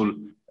useful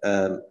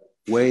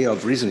way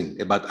of reasoning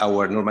about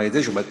our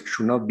normalization, but it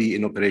should not be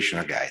an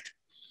operational guide.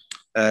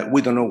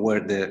 We don't know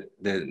where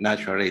the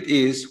natural rate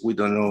is. We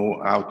don't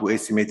know how to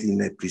estimate in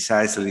a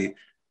precise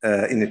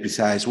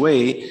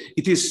way.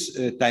 It is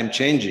time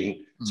changing.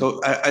 Mm-hmm.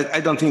 So I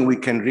don't think we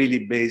can really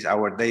base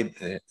our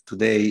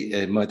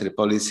today monetary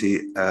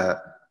policy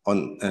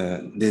on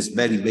this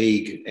very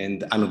vague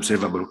and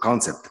unobservable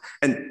concept.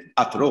 And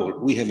after all,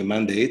 we have a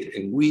mandate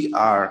and we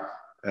are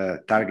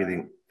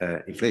targeting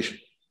inflation.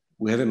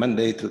 We have a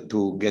mandate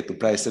to get to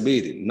price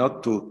stability,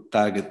 not to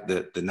target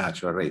the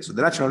natural rate. So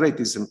the natural rate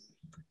is a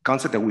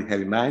concept that we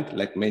have in mind,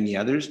 like many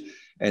others,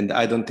 and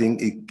I don't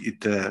think it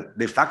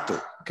de facto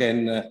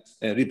can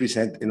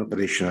represent an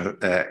operational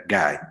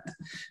guide.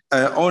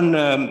 On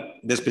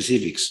the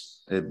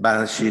specifics,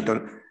 balance sheet,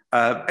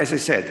 as I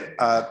said,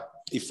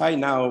 if I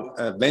now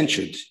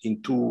ventured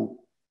into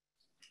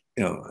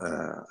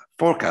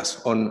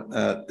forecasts on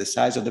the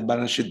size of the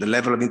balance sheet, the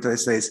level of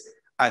interest rates,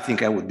 I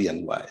think I would be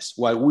unwise.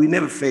 While we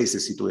never faced a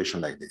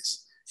situation like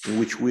this, in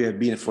which we have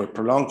been for a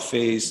prolonged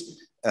phase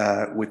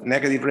with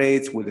negative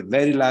rates, with a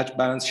very large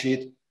balance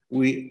sheet.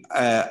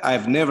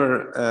 I've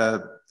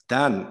never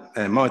done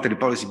monetary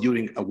policy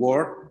during a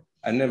war.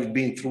 I've never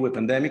been through a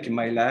pandemic in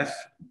my life.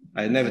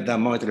 I've never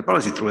done monetary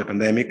policy through a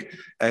pandemic.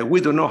 We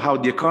don't know how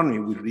the economy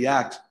will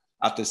react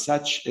after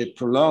such a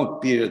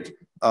prolonged period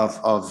of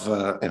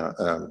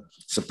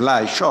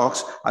supply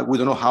shocks. We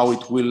don't know how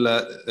it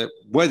will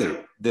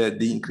weather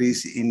the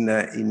increase in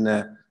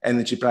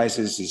energy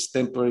prices is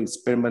temporary, it's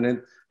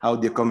permanent, how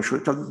the economy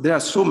should. So there are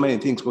so many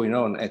things going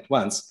on at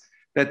once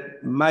that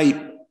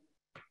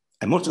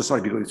I'm also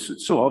sorry because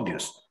it's so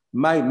obvious.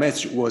 My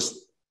message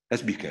was,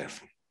 let's be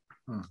careful.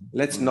 Mm-hmm.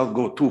 Let's not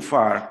go too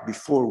far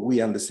before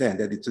we understand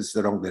that it is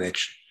the wrong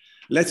direction.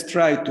 Let's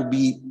try to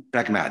be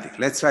pragmatic.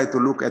 Let's try to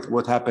look at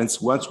what happens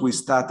once we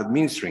start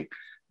administering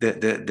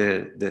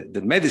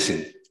the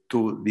medicine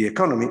to the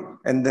economy,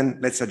 and then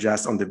let's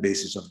adjust on the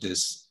basis of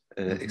this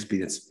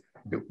experience.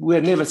 We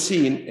have never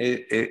seen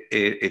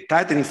a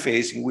tightening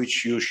phase in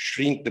which you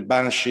shrink the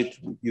balance sheet,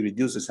 you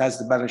reduce the size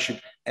of the balance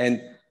sheet,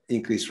 and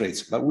increase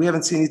rates. But we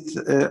haven't seen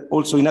it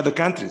also in other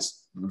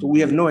countries. So we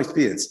have no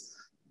experience.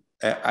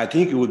 I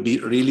think it would be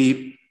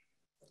really,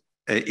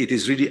 it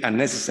is really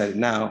unnecessary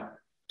now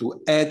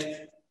to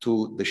add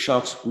to the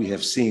shocks we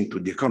have seen to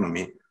the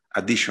economy,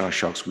 additional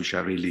shocks which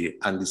are really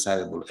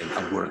undesirable and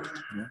unwarranted.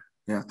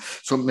 Yeah.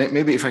 So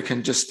maybe if I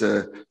can just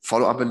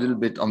follow up a little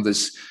bit on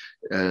this.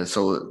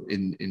 So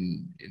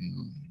in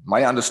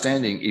my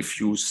understanding, if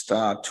you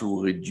start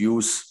to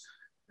reduce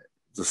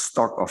the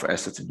stock of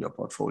assets in your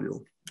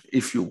portfolio,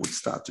 if you would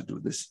start to do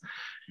this,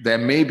 there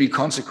may be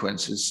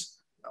consequences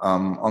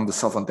on the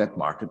sovereign debt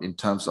market in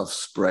terms of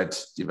spread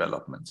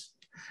development.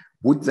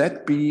 Would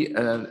that be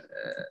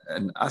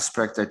an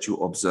aspect that you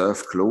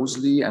observe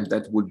closely, and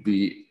that would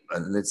be,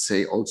 let's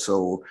say,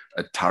 also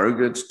a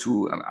target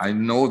to, I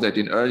know that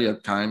in earlier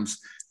times,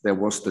 there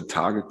was the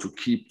target to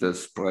keep the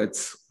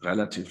spreads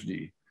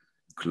relatively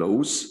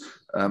close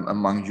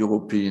among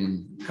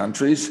European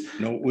countries.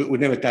 No, we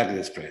never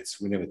targeted spreads.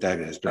 We never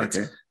targeted spreads.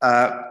 Okay.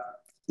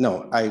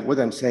 No, what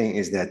I'm saying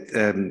is that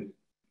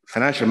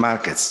financial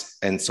markets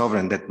and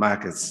sovereign debt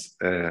markets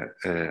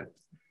are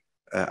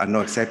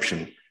no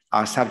exception,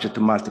 are subject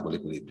to multiple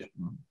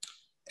equilibrium.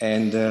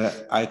 And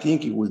I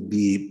think it would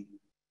be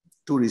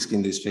too risky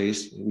in this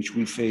phase, in which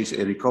we face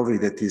a recovery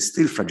that is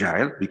still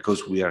fragile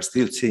because we are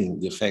still seeing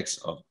the effects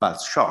of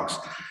past shocks.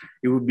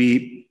 It would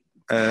be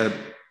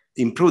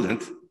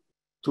imprudent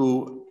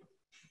to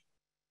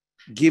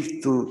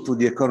give to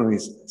the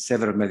economies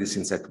several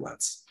medicines at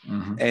once.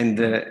 Mm-hmm.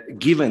 And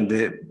given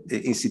the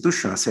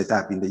institutional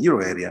setup in the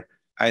euro area,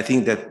 I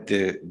think that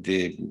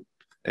the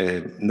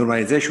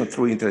normalization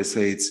through interest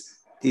rates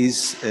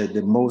is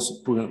the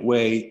most prudent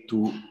way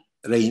to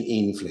rein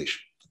in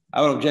inflation.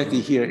 Our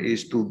objective here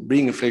is to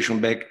bring inflation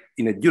back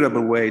in a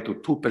durable way to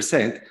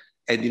 2%.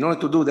 And in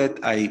order to do that,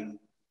 I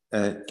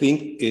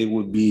think it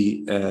would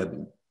be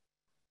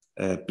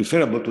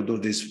preferable to do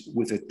this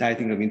with a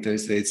tightening of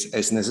interest rates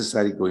as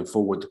necessary going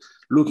forward,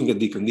 looking at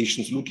the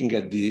conditions, looking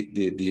at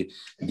the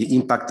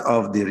impact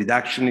of the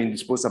reduction in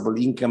disposable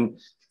income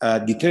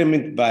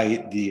determined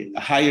by the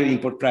higher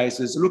import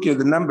prices, looking at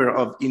the number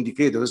of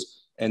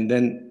indicators, and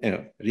then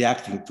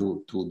reacting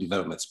to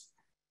developments.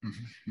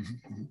 Mm-hmm.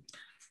 Mm-hmm.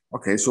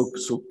 Okay, so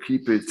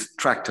keep it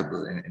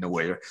tractable in a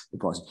way.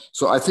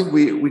 So I think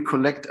we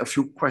collect a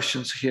few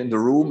questions here in the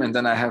room, and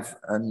then I have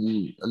a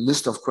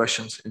list of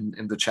questions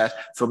in the chat.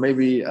 So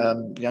maybe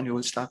Jan, you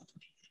will start.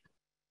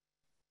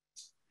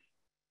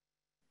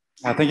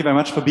 Thank you very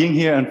much for being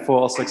here and for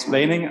also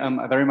explaining.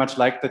 I very much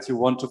like that you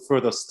want to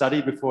further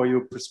study before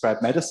you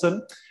prescribe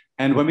medicine.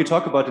 And when we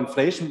talk about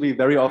inflation, we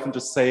very often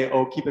just say,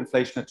 oh, keep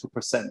inflation at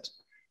 2%.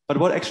 But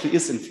what actually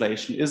is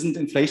inflation? Isn't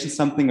inflation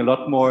something a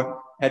lot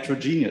more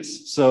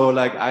heterogeneous? So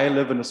like I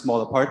live in a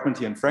small apartment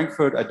here in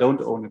Frankfurt. I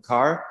don't own a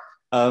car.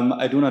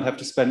 I do not have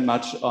to spend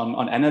much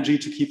on energy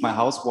to keep my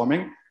house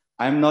warming.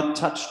 I'm not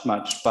touched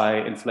much by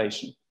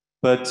inflation.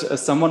 But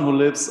as someone who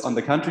lives on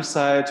the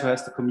countryside, who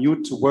has to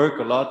commute to work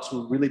a lot,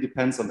 who really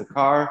depends on the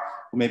car,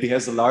 who maybe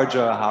has a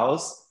larger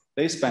house,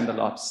 they spend a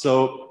lot.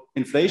 So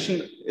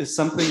inflation is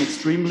something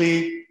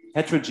extremely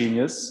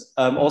heterogeneous,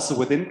 also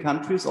within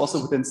countries,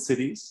 also within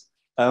cities.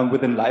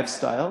 Within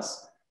lifestyles.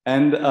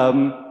 And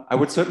I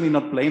would certainly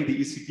not blame the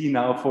ECB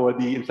now for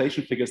the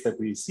inflation figures that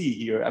we see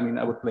here. I mean,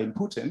 I would blame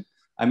Putin.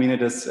 I mean,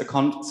 it is a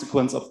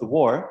consequence of the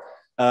war.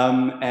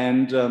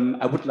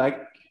 I would like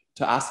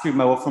to ask you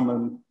more from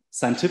a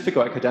scientific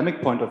or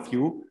academic point of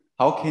view,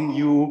 how can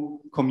you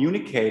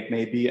communicate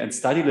maybe and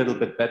study a little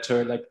bit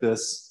better like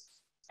this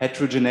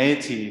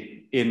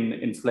heterogeneity in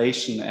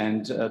inflation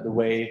and the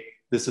way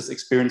this is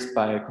experienced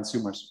by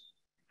consumers?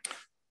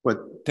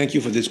 Well, thank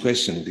you for this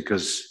question,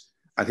 because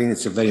I think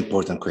it's a very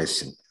important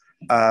question.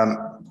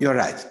 You're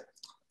right.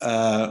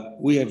 I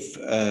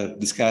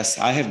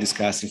have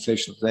discussed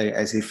inflation today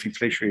as if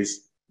inflation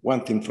is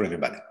one thing for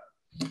everybody.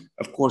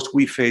 Of course,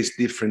 we face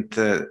different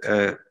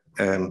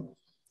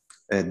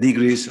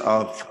degrees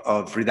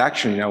of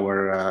reduction in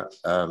our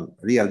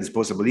real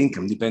disposable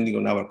income, depending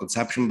on our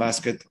consumption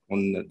basket,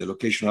 on the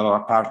location of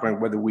our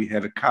apartment, whether we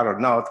have a car or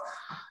not.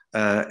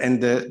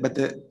 But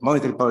the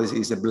monetary policy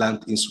is a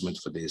blunt instrument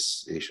for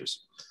these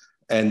issues.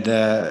 And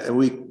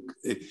we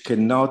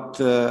cannot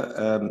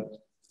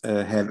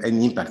have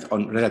any impact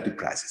on relative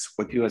prices.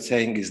 What you are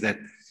saying is that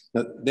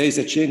there is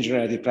a change in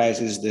relative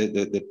prices.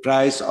 The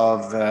price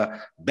of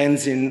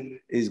benzene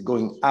is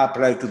going up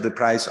relative to the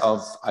price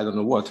of, I don't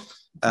know what,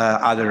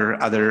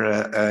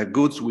 other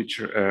goods which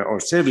or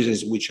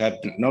services which have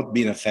not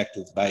been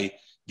affected by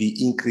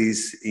the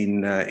increase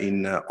in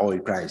oil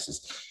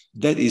prices.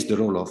 That is the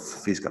role of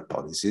fiscal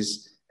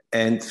policies,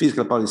 and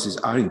fiscal policies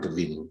are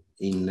intervening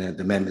in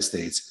the member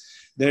states.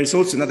 There is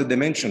also another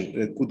dimension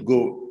that could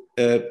go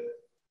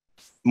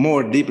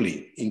more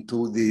deeply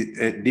into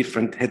the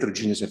different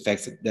heterogeneous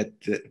effects that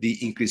the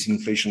increase in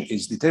inflation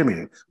is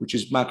determining, which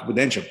is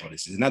macroprudential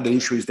policies. Another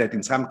issue is that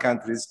in some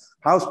countries,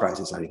 house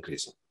prices are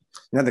increasing.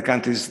 In other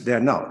countries, they are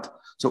not.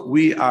 So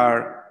we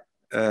are,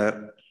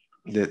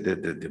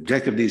 the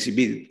objective of the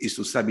ECB is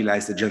to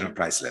stabilize the general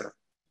price level.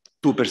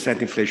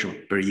 2%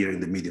 inflation per year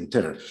in the medium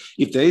term.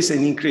 If there is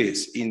an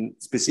increase in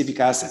specific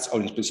assets or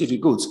in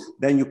specific goods,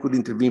 then you could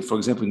intervene, for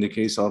example, in the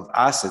case of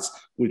assets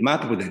with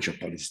macroprudential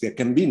policies that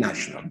can be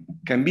national,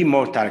 can be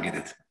more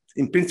targeted.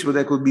 In principle,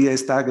 they could be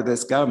as targeted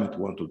as government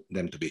want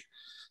them to be.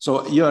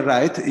 So you're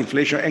right,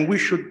 inflation, and we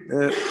should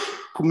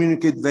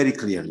communicate very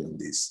clearly on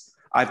this.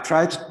 I've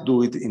tried to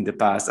do it in the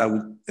past. I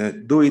will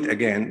do it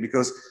again,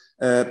 because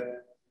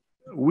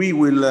we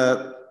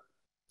will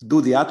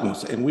do the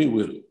utmost, and we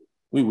will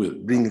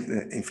bring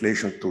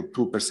inflation to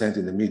 2%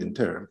 in the medium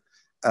term.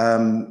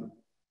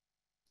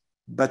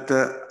 But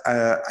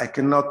I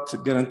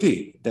cannot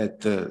guarantee that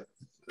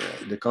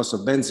the cost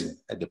of benzene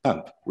at the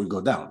pump will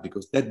go down,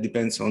 because that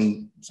depends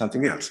on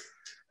something else.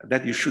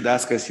 That you should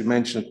ask, as you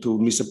mentioned, to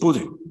Mr.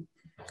 Putin.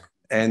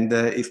 And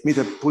if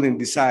Mr. Putin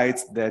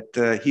decides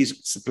that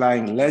he's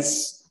supplying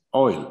less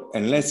oil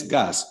and less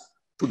gas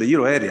to the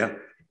euro area,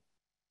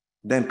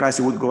 then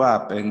prices would go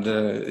up, and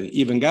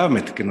even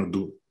government cannot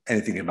do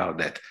anything about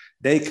that.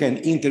 They can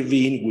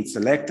intervene with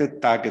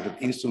selected targeted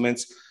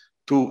instruments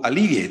to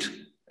alleviate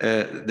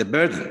the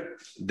burden,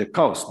 the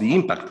cost, the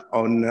impact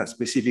on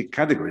specific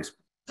categories.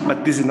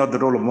 But this is not the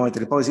role of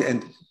monetary policy,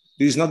 and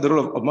this is not the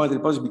role of monetary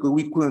policy because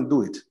we couldn't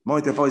do it.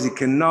 Monetary policy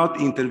cannot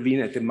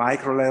intervene at a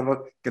micro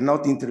level,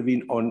 cannot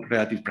intervene on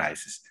relative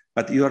prices.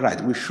 But you're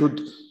right, we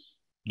should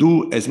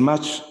do as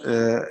much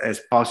as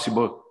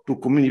possible to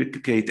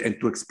communicate and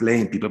to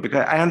explain people,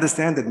 because I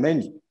understand that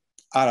many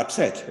are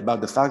upset about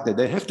the fact that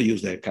they have to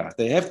use their car.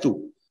 They have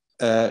to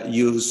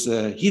use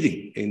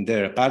heating in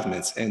their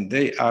apartments, and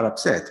they are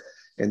upset.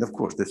 And of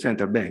course, the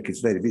central bank is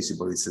very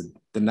visible. It's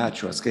the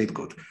natural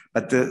scapegoat.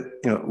 But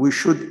we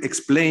should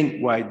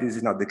explain why this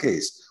is not the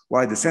case,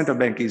 why the central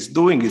bank is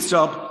doing its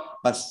job,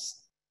 but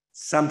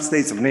some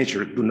states of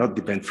nature do not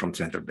depend from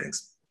central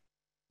banks.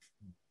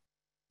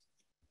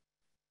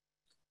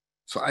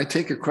 So I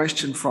take a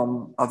question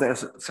from, oh,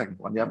 there's a second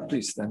one. Yeah,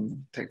 please,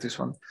 then take this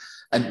one.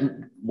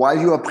 And while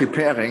you are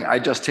preparing, I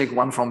just take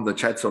one from the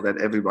chat so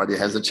that everybody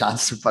has a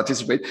chance to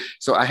participate.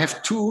 So I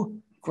have two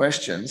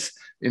questions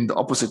in the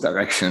opposite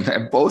direction,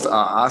 and both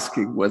are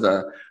asking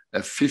whether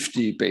a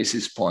 50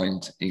 basis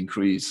point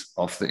increase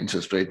of the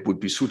interest rate would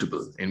be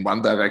suitable in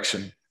one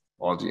direction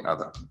or the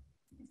other.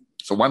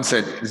 So one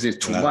said, is it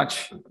too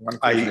much? One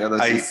question, the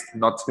other is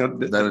not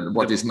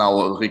what is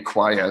now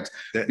required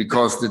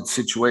because the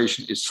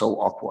situation is so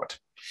awkward.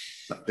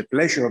 The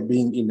pleasure of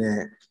being in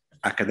an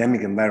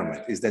academic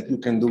environment is that you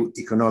can do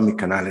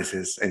economic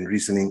analysis and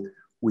reasoning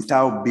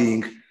without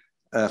being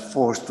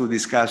forced to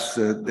discuss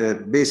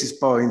the basis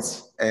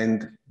points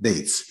and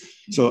dates.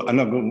 So I'm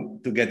not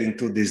going to get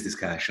into this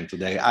discussion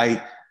today.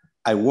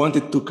 I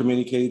wanted to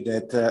communicate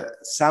that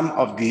some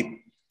of the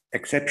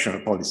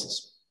exceptional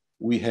policies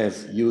we have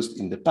used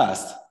in the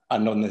past are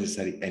not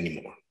necessary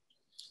anymore.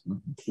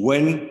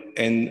 When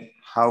and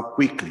how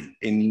quickly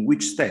and in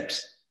which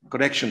steps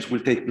corrections will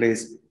take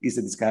place is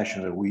a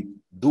discussion that we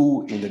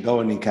do in the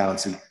Governing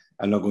Council.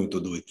 I'm not going to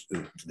do it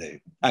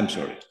today. I'm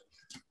sorry.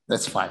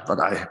 That's fine, but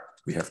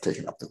we have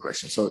taken up the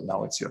question. So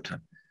now it's your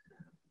turn.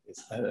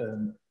 Yes,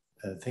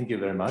 thank you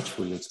very much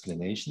for your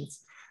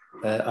explanations.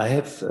 I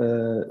have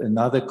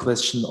another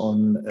question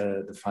on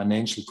the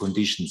financial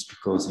conditions,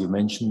 because you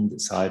mentioned the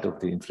side of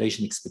the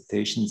inflation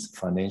expectations.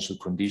 Financial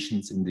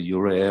conditions in the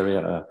euro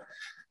area are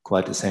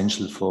quite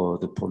essential for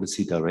the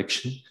policy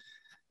direction.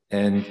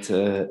 And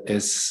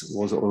as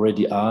was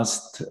already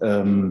asked,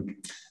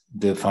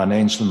 the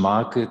financial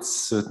markets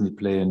certainly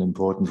play an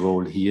important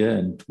role here.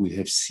 And we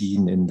have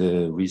seen in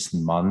the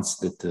recent months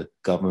that the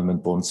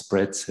government bond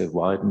spreads have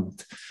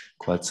widened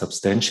quite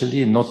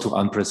substantially, not to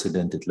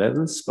unprecedented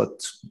levels, but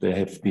they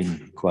have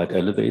been quite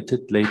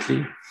elevated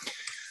lately.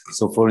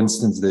 So for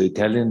instance, the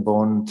Italian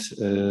bond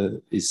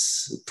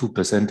is 2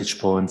 percentage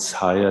points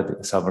higher,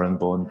 the sovereign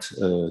bond,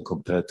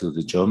 compared to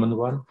the German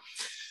one.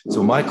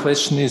 So my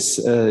question is,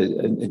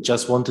 I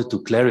just wanted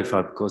to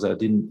clarify, because I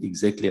didn't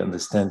exactly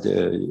understand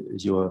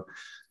your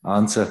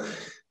answer,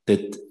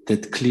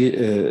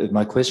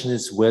 my question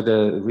is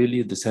whether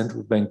really the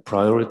central bank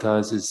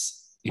prioritizes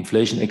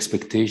inflation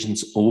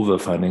expectations over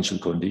financial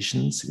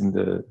conditions in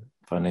the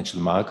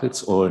financial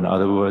markets, or in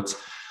other words,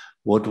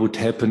 what would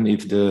happen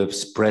if the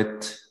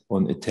spread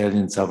on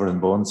Italian sovereign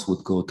bonds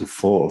would go to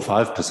 4 or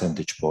 5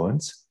 percentage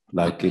points,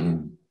 like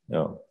in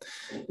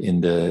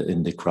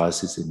the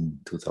crisis in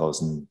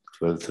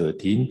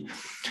 2012-13?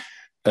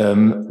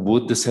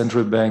 Would the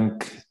central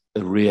bank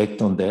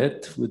react on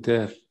that with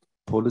their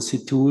policy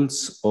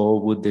tools,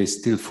 or would they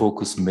still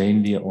focus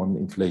mainly on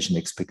inflation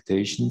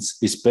expectations,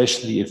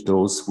 especially if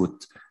those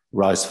would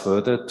rise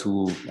further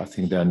to, I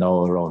think they are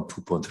now around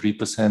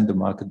 2.3%, the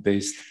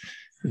market-based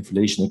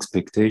inflation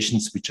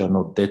expectations, which are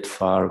not that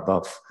far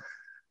above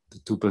the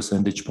 2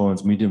 percentage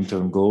points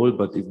medium-term goal,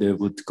 but if they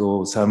would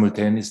go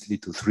simultaneously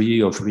to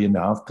 3 or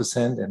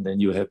 3.5%, and then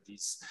you have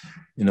these,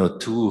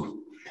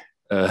 two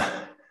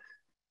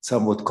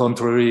somewhat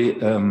contrary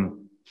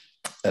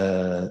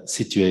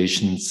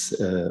situations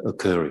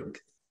occurring.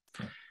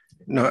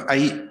 No,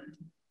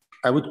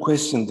 I would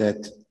question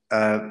that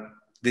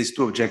these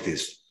two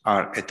objectives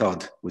are at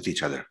odds with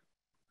each other,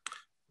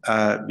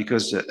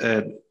 because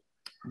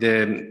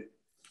the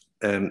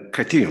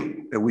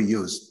criterion that we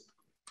use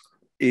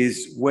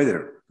is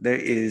whether there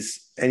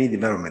is any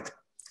development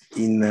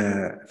in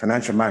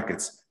financial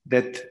markets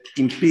that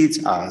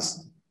impedes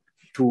us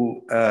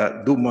to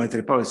do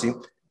monetary policy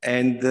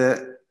and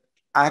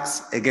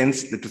acts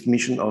against the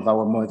transmission of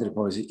our monetary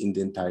policy in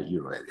the entire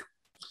euro area.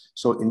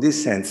 So in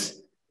this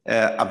sense,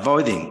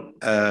 avoiding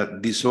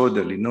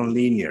disorderly,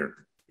 non-linear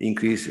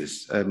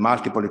increases,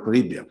 multiple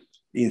equilibria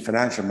in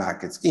financial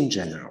markets in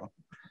general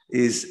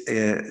is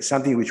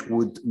something which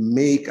would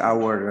make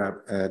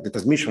the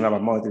transmission of our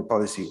monetary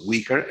policy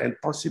weaker, and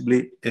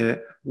possibly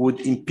would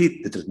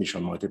impede the transmission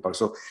of monetary policy.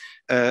 So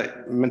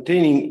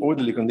maintaining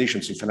orderly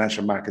conditions in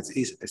financial markets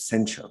is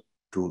essential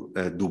to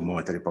do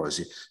monetary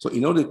policy. So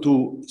in order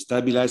to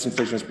stabilize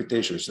inflation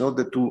expectations, in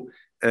order to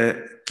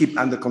keep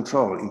under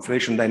control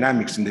inflation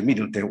dynamics in the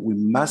medium term, we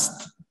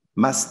must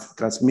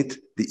transmit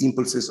the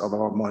impulses of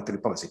our monetary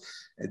policy.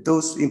 And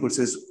those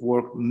impulses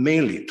work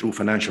mainly through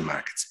financial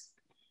markets.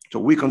 So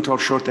we control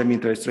short-term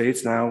interest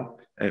rates now.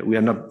 We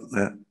are not,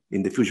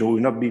 in the future, we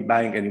will not be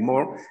buying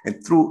anymore.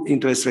 And through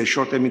interest rates,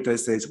 short-term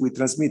interest rates, we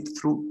transmit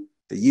through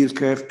the yield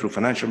curve, through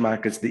financial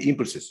markets, the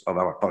impulses of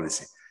our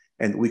policy.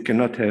 And we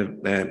cannot have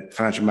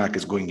financial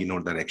markets going in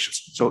all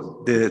directions.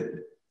 So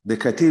the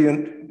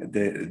criterion,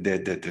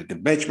 the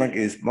benchmark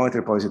is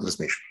monetary policy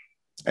transmission.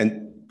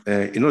 And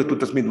in order to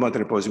transmit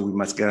monetary policy, we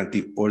must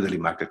guarantee orderly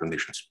market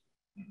conditions.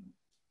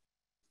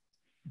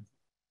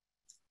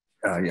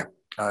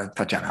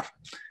 Tatiana.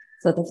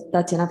 So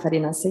Tatiana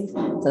Farina SAFE.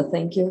 So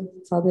thank you,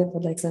 Fabio, for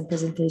the excellent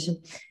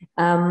presentation.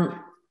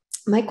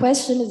 My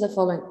question is the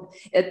following.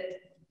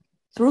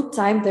 Through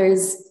time, there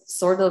is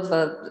sort of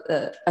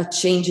a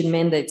change in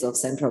mandates of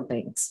central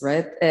banks,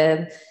 right?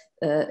 And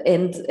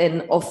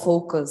of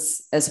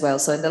focus as well.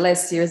 So in the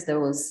last years,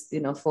 there was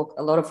a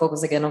lot of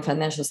focus again on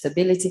financial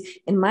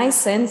stability. And my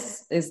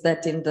sense is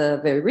that in the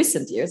very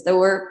recent years, there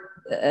were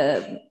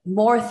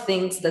more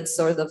things that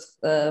sort of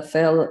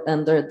fell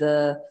under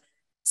the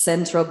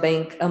central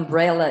bank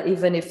umbrella,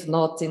 even if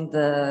not in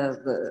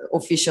the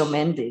official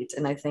mandate.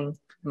 And I think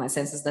my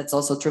sense is that's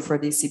also true for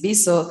the ECB.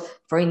 So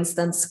for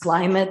instance,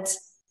 climate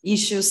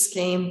issues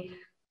came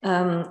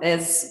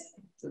as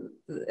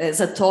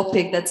as a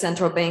topic that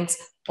central banks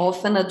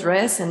often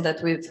address and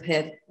that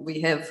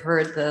we have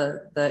heard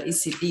the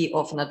ECB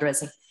often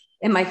addressing.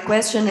 And my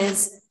question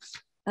is,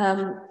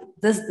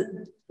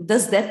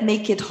 does that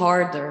make it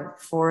harder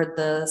for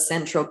the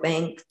central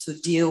bank to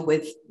deal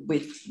with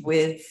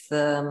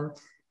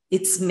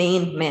its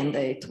main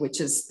mandate,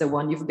 which is the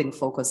one you've been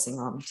focusing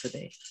on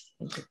today?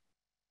 Thank you.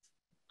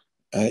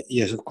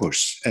 Yes, of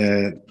course.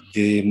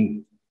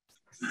 The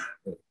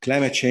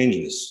climate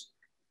changes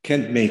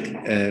can make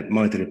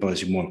monetary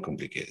policy more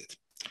complicated.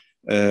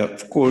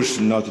 Of course,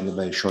 not in a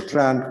very short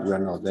run, we are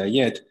not there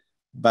yet,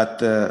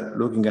 but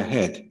looking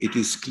ahead, it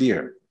is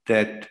clear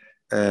that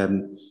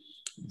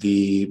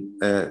the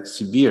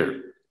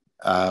severe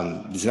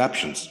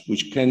disruptions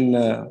which can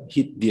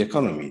hit the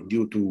economy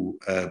due to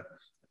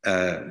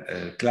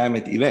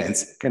climate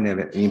events can have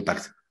an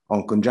impact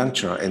on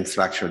conjunctural and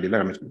structural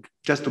development.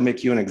 Just to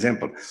make you an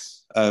example,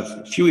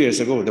 a few years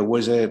ago, there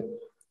was an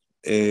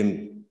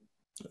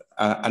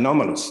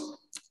anomalous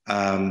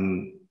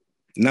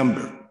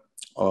number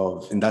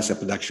of industrial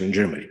production in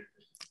Germany.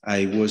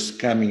 I was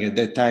coming at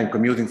that time,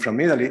 commuting from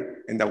Italy,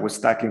 and I was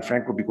stuck in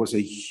Frankfurt because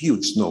a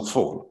huge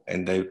snowfall,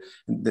 and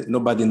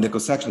nobody in the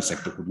construction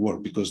sector could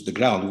work because the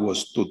ground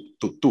was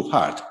too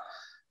hard.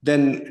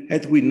 Then,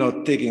 had we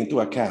not taken into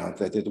account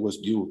that it was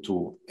due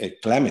to a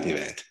climate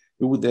event,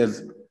 we would have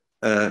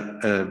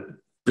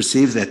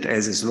perceived that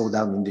as a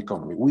slowdown in the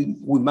economy.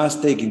 We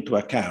must take into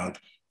account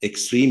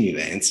extreme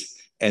events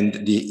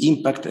and the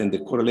impact and the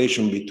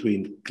correlation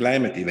between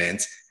climate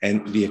events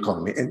and the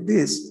economy. And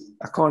this,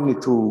 according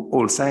to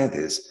all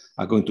scientists,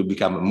 are going to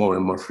become more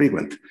and more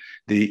frequent.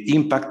 The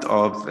impact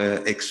of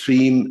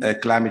extreme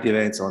climate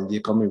events on the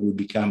economy will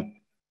become,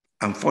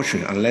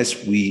 unfortunate,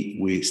 unless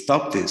we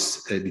stop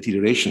this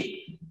deterioration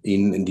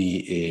in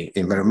the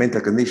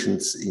environmental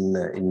conditions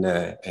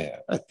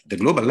at the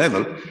global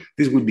level,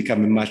 this will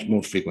become a much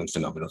more frequent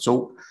phenomenon.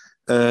 So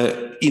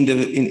in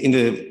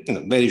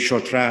the very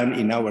short run,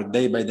 in our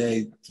day by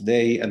day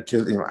today,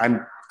 until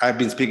I've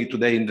been speaking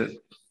today in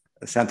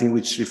something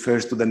which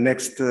refers to the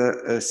next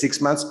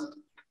 6 months,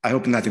 I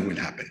hope nothing will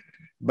happen.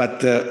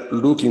 But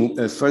looking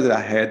further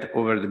ahead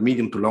over the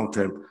medium to long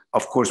term,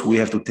 of course, we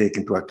have to take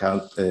into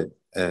account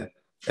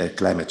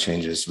climate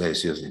changes very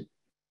seriously.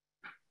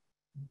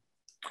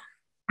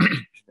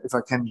 If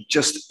I can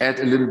just add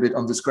a little bit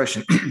on this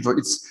question. So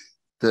it's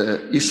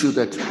the issue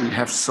that we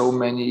have so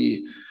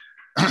many,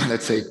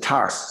 let's say,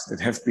 tasks that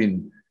have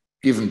been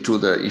given to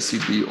the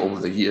ECB over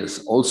the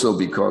years. Also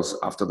because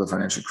after the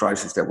financial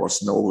crisis, there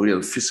was no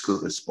real fiscal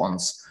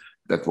response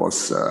that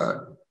was,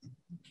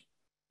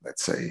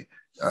 let's say,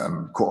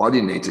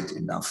 coordinated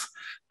enough.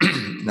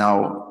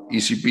 Now,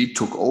 ECB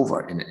took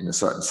over in a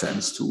certain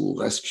sense to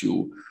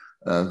rescue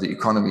the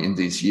economy in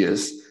these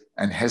years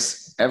and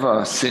has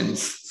ever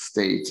since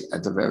stayed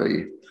at a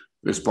very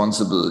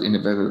responsible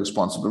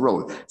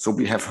role. So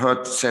we have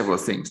heard several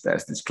things.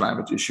 There's this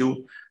climate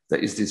issue. There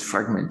is this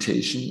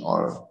fragmentation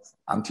or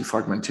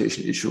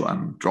anti-fragmentation issue.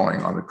 I'm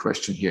drawing on a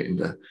question here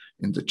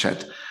in the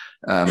chat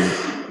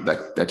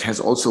that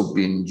has also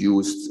been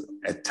used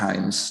at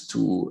times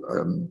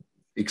to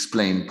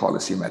explain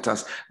policy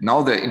matters.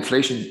 Now the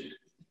inflation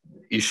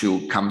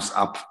issue comes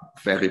up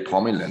very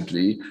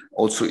prominently,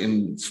 also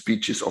in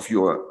speeches of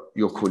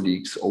your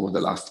colleagues over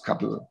the last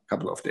couple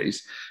of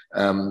days.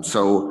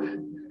 So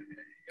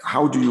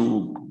how do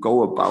you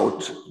go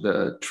about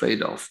the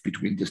trade-off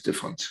between these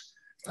different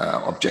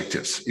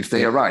objectives if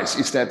they arise?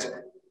 Is that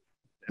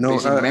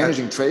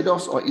managing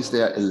trade-offs, or is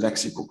there a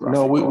lexicographic?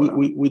 No,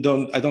 we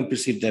don't. I don't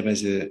perceive them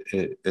as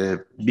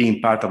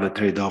being part of the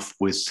trade-off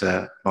with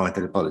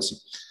monetary policy.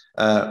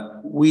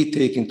 We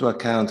take into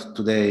account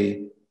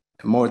today,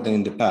 more than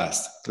in the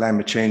past,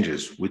 climate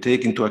changes. We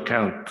take into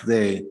account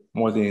today,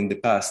 more than in the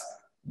past,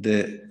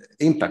 the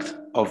impact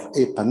of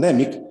a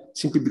pandemic,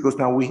 simply because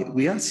now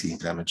we are seeing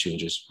climate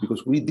changes,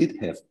 because we did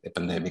have a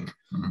pandemic.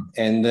 Mm-hmm.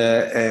 And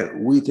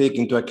we take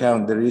into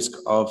account the risk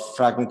of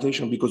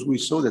fragmentation, because we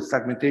saw that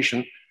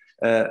fragmentation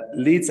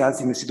leads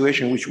us in a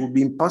situation which would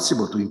be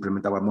impossible to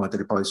implement our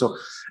monetary policy. So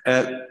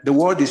the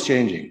world is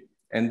changing,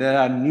 and there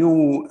are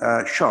new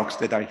shocks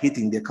that are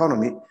hitting the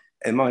economy,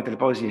 and monetary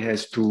policy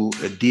has to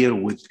deal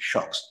with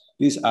shocks.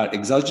 These are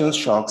exogenous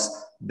shocks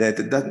that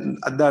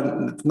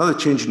not a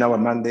change in our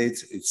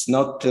mandates. It's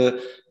not a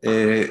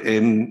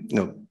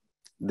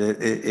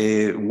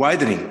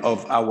widening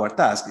of our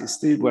task.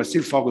 We're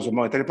still focused on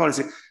monetary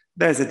policy.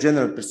 There's a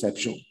general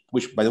perception,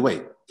 which, by the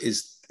way,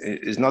 is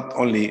not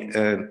only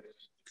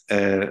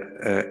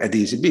at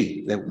the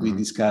ECB that we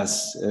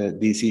discuss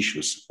these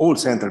issues. All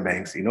central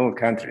banks in all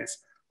countries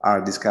are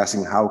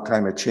discussing how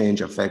climate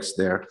change affects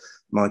their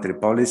monetary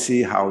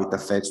policy, how it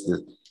affects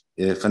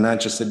the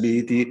financial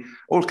stability.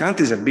 All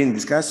countries have been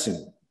discussing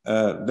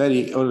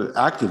very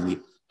actively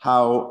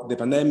how the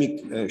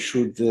pandemic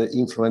should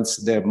influence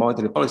their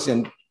monetary policy,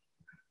 and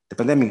the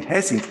pandemic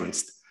has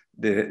influenced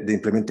the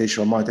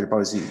implementation of monetary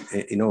policy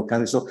in all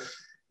countries. So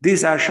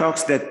these are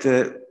shocks that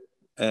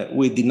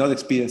we did not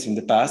experience in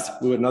the past.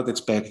 We were not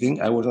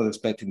expecting. I was not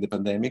expecting the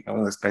pandemic. I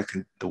was not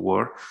expecting the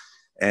war.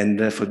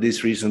 And for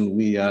this reason,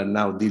 we are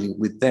now dealing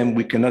with them.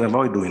 We cannot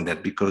avoid doing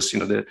that because, you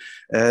know,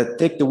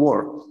 take the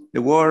war.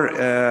 The war,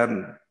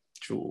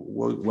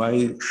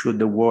 why should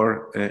the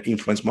war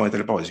influence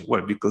monetary policy?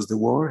 Well, because the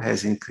war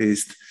has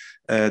increased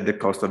the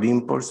cost of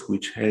imports,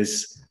 which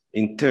has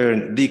in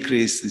turn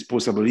decreased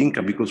disposable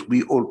income because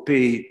we all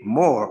pay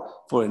more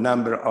for a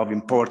number of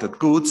imported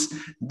goods.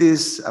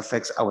 This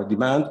affects our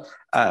demand,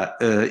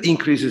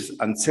 increases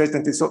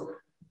uncertainty. So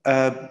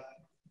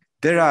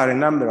there are a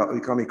number of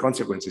economic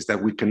consequences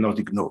that we cannot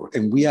ignore,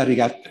 and we are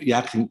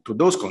reacting to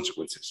those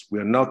consequences. We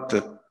are not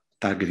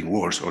targeting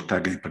wars or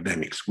targeting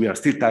pandemics. We are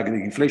still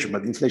targeting inflation,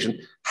 but inflation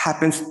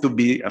happens to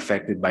be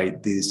affected by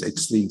this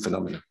extreme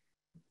phenomenon.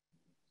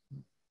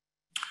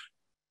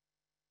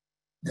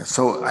 Yeah,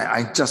 so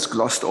I just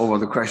glossed over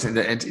the question in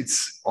the end.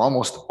 It's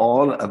almost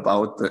all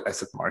about the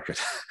asset market,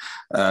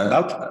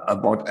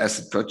 about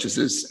asset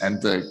purchases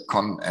and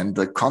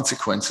the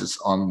consequences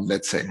on,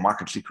 let's say,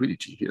 market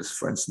liquidity. Here's,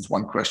 for instance,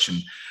 one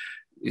question.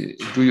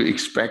 Do you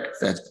expect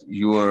that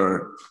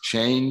your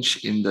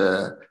change in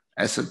the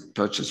asset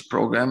purchase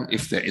program,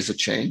 if there is a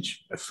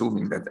change,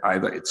 assuming that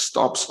either it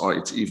stops or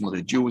it's even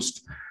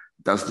reduced,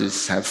 does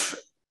this have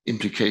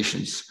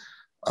implications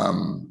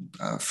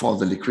for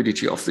the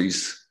liquidity of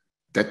these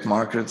debt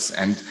markets,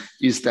 and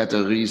is that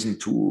a reason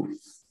to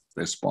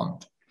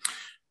respond?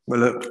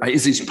 Well,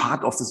 is this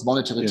part of this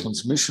monetary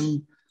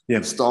transmission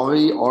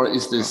story, or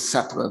is this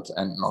separate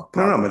and not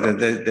part? No, but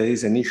there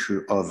is an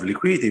issue of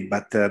liquidity,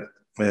 but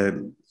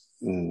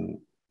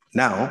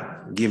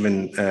now,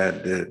 given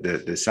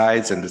the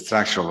size and the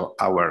structure of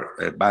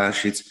our balance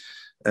sheets,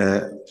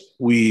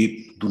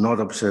 we do not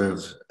observe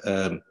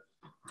a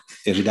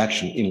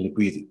reduction in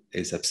liquidity,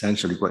 a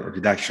substantial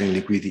reduction in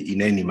liquidity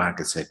in any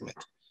market segment.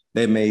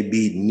 There may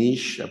be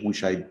niche,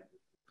 which I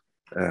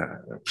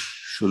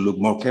should look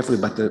more carefully,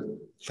 but the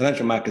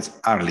financial markets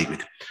are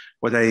liquid.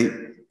 What I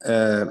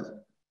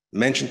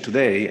mentioned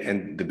today,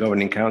 and the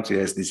Governing Council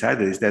has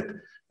decided, is that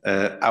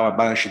our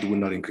balance sheet will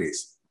not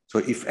increase. So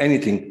if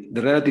anything,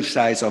 the relative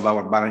size of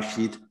our balance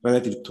sheet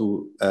relative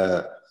to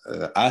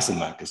asset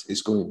markets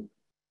is going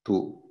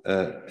to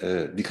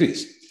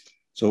decrease.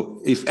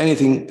 So if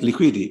anything,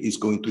 liquidity is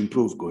going to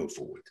improve going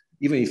forward.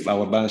 Even if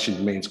our balance sheet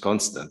remains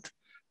constant,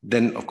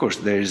 then of course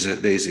there is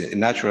a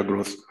natural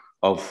growth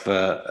of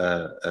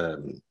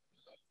the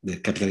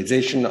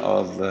capitalization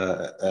of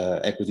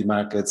equity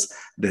markets,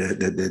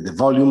 the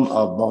volume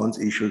of bonds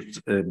issued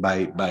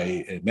by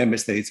member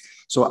states.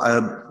 So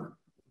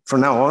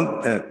from now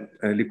on,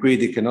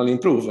 liquidity can only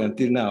improve.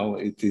 Until now,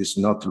 it is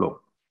not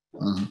low.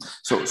 Mm-hmm.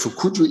 So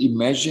could you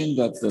imagine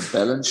that the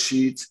balance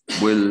sheet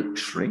will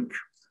shrink?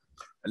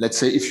 Let's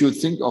say if you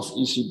think of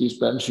ECB's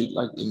balance sheet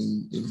like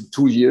in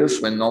 2 years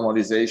when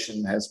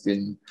normalization has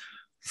been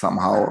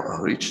somehow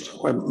reached?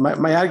 Well,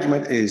 my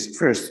argument is,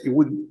 first, it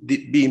would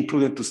be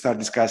imprudent to start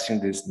discussing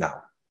this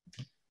now.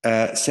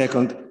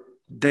 Second,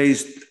 there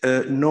is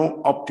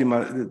no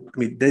optimal, I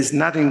mean, there's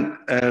nothing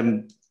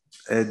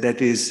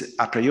that is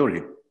a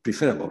priori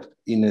preferable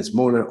in a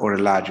smaller or a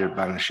larger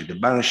balance sheet. The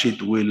balance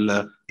sheet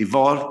will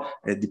evolve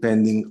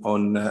depending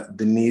on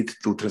the need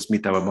to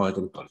transmit our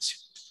monetary policy.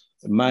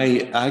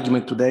 My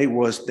argument today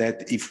was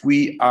that if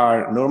we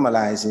are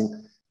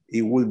normalizing,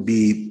 it would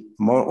be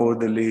more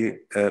orderly,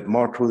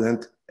 more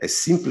prudent,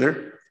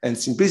 simpler, and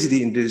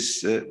simplicity in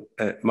this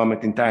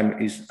moment in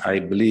time is, I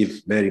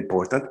believe, very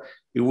important.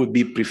 It would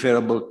be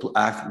preferable to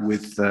act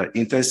with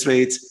interest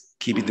rates,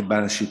 keeping the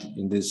balance sheet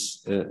in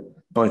this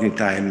point in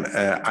time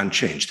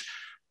unchanged.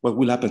 What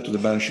will happen to the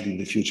balance sheet in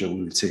the future,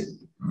 we will see.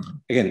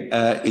 Again,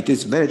 it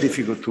is very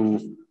difficult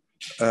to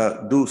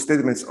do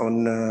statements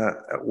on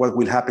what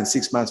will happen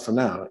 6 months from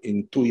now.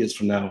 In 2 years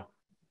from now,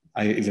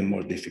 I have even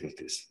more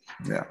difficulties.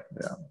 Yeah,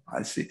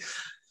 I see.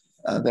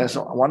 There's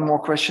one more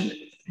question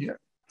here.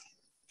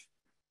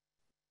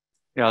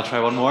 Yeah, I'll try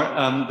one more.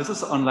 This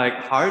is on like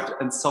hard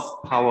and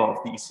soft power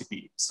of the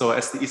ECB. So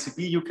as the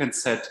ECB, you can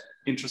set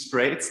interest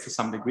rates to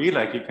some degree.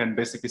 Like you can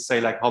basically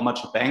say like how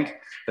much a bank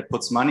that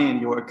puts money in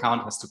your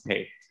account has to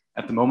pay.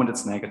 At the moment,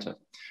 it's negative.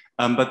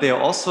 But there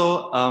are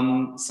also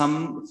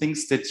some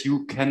things that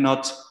you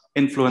cannot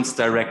influence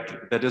directly.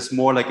 That is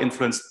more like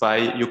influenced by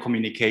your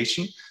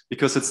communication,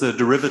 because it's a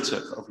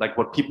derivative of like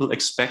what people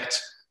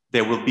expect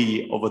there will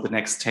be over the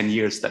next 10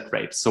 years, that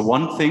rate. So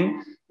one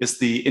thing is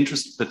the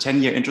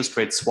 10-year interest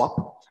rate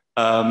swap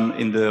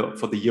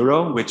for the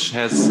euro, which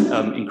has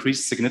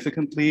increased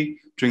significantly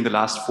during the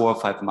last 4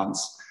 or 5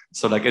 months.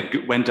 So like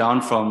it went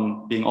down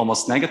from being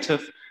almost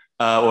negative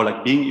or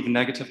like being even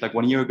negative like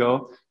 1 year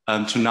ago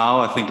to now,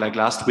 I think like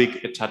last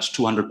week, it touched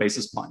 200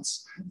 basis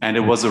points. And it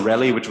was a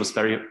rally which was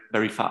very,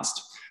 very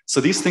fast. So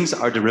these things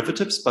are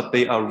derivatives, but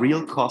they are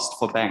real cost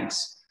for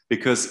banks.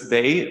 Because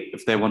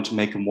if they want to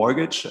make a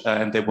mortgage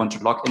and they want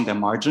to lock in their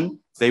margin,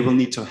 they will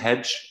need to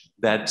hedge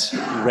that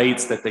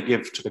rates that they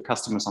give to the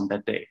customers on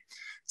that day.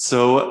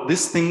 So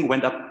this thing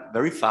went up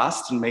very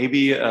fast and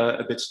maybe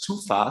a bit too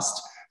fast.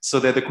 So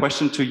the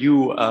question to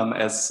you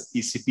as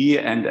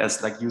ECB and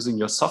as like using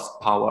your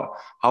soft power,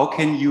 how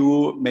can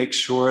you make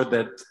sure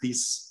that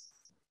these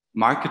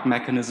market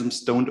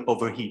mechanisms don't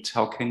overheat?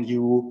 How can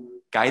you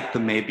guide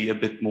them maybe a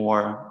bit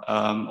more,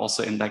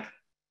 also in like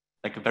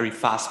a very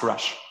fast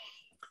rush?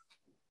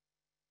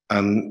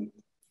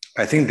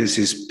 I think this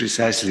is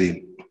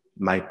precisely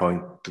my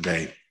point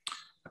today.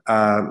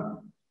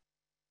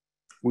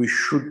 We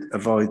should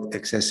avoid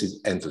excessive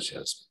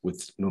enthusiasm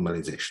with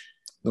normalization.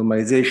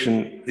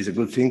 Normalization is a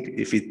good thing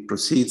if it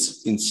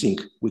proceeds in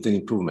sync with an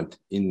improvement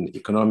in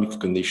economic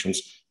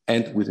conditions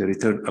and with a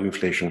return of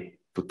inflation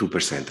to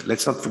 2%.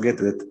 Let's not forget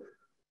that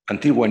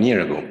until 1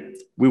 year ago,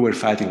 we were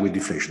fighting with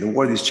deflation. The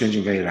world is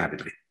changing very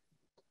rapidly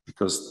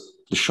because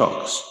the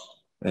shocks,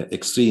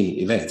 extreme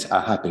events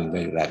are happening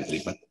very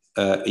rapidly. But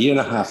a year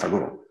and a half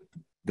ago,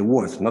 the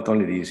world, not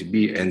only the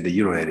ECB and the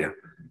euro area,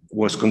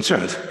 was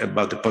concerned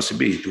about the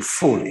possibility to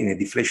fall in a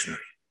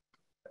deflationary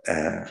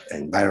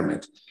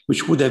environment,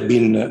 which would have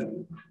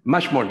been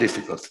much more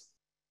difficult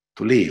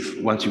to live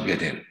once you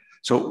get in.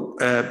 So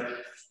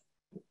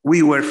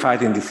we were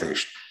fighting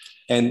deflation.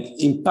 And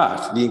in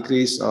part, the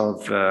increase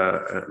of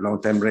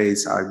long-term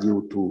rates are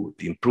due to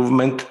the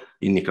improvement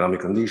in economic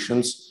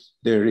conditions,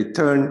 the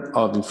return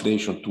of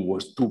inflation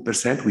towards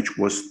 2%, which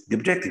was the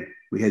objective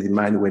we had in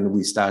mind when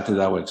we started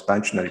our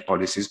expansionary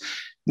policies.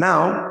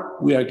 Now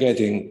we are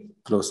getting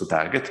close to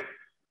target.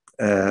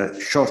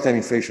 Short-term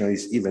inflation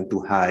is even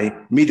too high.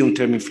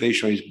 Medium-term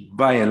inflation is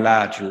by and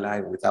large in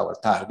line with our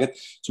target.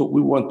 So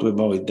we want to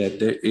avoid that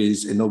there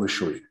is an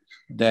overshooting,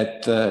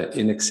 that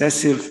in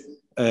excessive,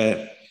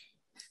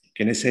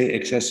 can I say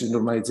excessive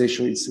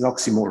normalization? It's an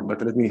oxymoron,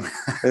 but let me,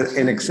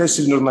 an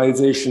excessive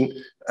normalization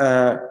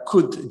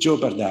could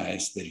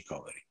jeopardize the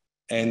recovery.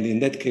 And in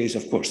that case,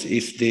 of course,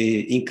 if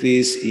the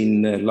increase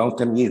in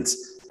long-term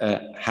yields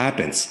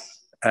happens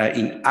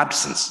in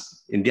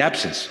the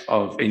absence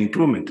of an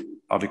improvement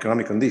of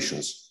economic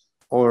conditions,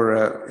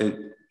 or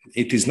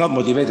it is not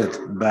motivated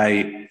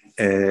by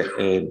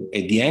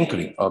the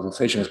anchoring of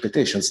inflation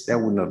expectations, that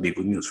would not be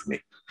good news for me.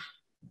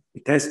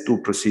 It has to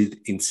proceed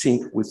in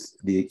sync with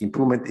the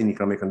improvement in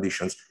economic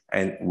conditions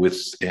and with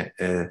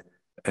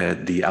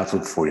the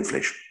outlook for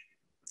inflation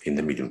in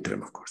the medium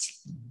term, of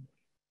course.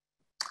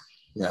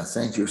 Yeah,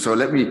 thank you. So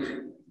let me,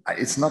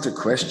 it's not a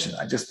question,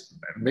 I just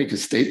make a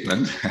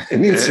statement. It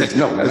means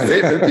no. A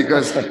statement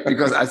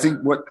because I think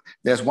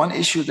there's one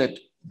issue that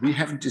we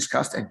haven't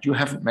discussed and you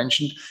haven't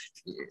mentioned,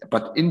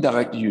 but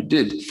indirectly you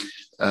did.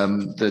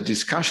 The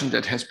discussion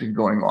that has been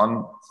going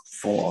on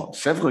for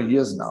several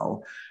years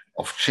now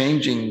of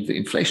changing the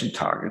inflation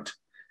target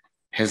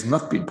has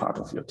not been part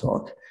of your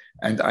talk.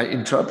 And I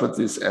interpret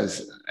this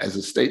as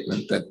a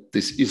statement that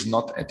this is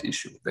not at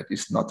issue, that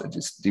is not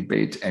a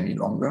debate any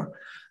longer.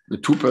 The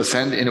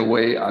 2% in a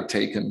way are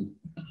taken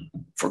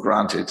for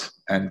granted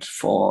and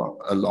for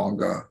a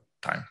longer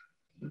time.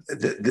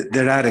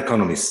 There are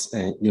economists,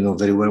 you know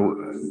very well,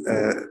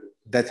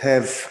 that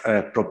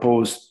have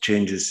proposed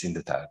changes in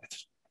the target.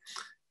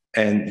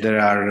 And there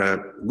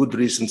are good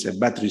reasons and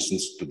bad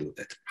reasons to do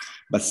that.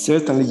 But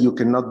certainly you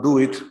cannot do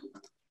it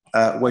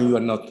when you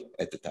are not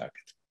at the target.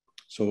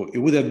 So it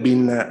would have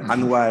been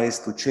unwise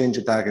to change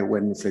the target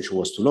when inflation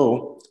was too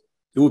low.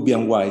 It would be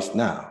unwise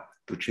now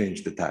to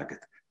change the target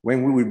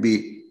when we will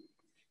be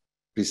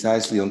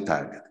precisely on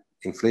target.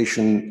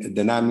 Inflation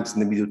dynamics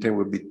in the medium term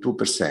will be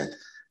 2%.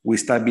 We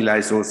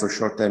stabilize also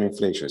short-term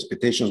inflation.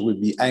 Expectations will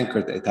be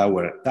anchored at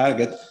our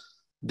target.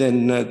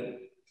 Then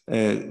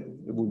it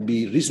would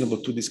be reasonable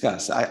to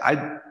discuss.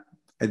 At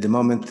the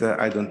moment,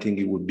 I don't think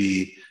it would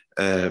be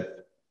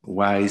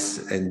wise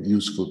and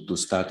useful to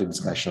start a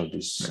discussion of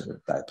this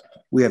type.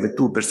 We have a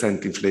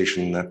 2%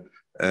 inflation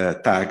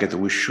target.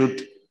 We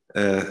should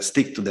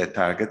stick to that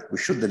target. We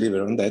should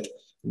deliver on that.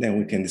 Then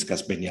we can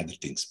discuss many other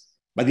things.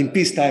 But in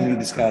peacetime, you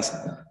discuss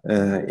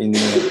in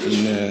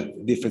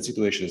different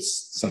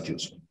situations. It's not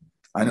useful.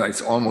 I know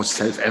it's almost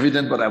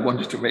self-evident, but I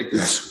wanted to make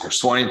this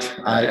point.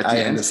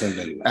 I understand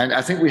very well. And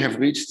I think we have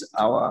reached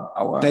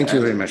our Thank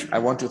you very much. I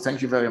want to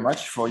thank you very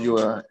much for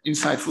your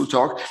insightful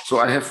talk. So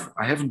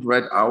I haven't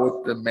read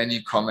out the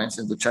many comments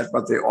in the chat,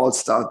 but they all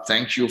start,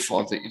 thank you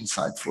for the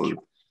insightful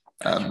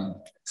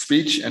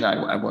speech. And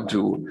I want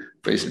to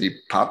basically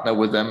partner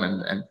with them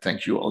and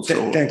thank you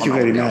also. Thank you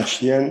very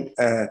much, Ian.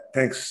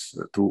 Thanks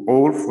to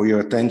all for your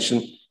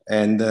attention.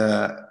 And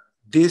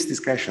these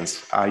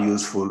discussions are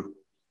useful,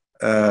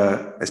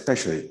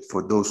 especially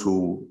for those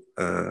who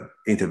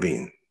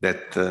intervene,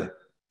 that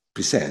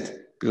present,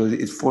 because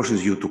it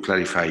forces you to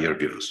clarify your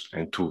views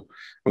and to,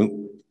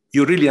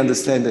 you really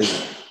understand that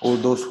all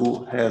those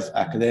who have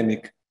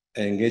academic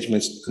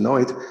engagements know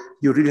it,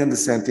 you really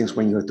understand things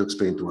when you have to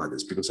explain to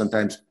others, because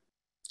sometimes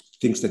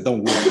things that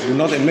don't work do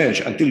not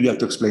emerge until you have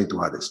to explain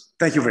to others.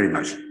 Thank you very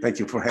much. Thank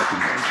you for having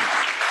me.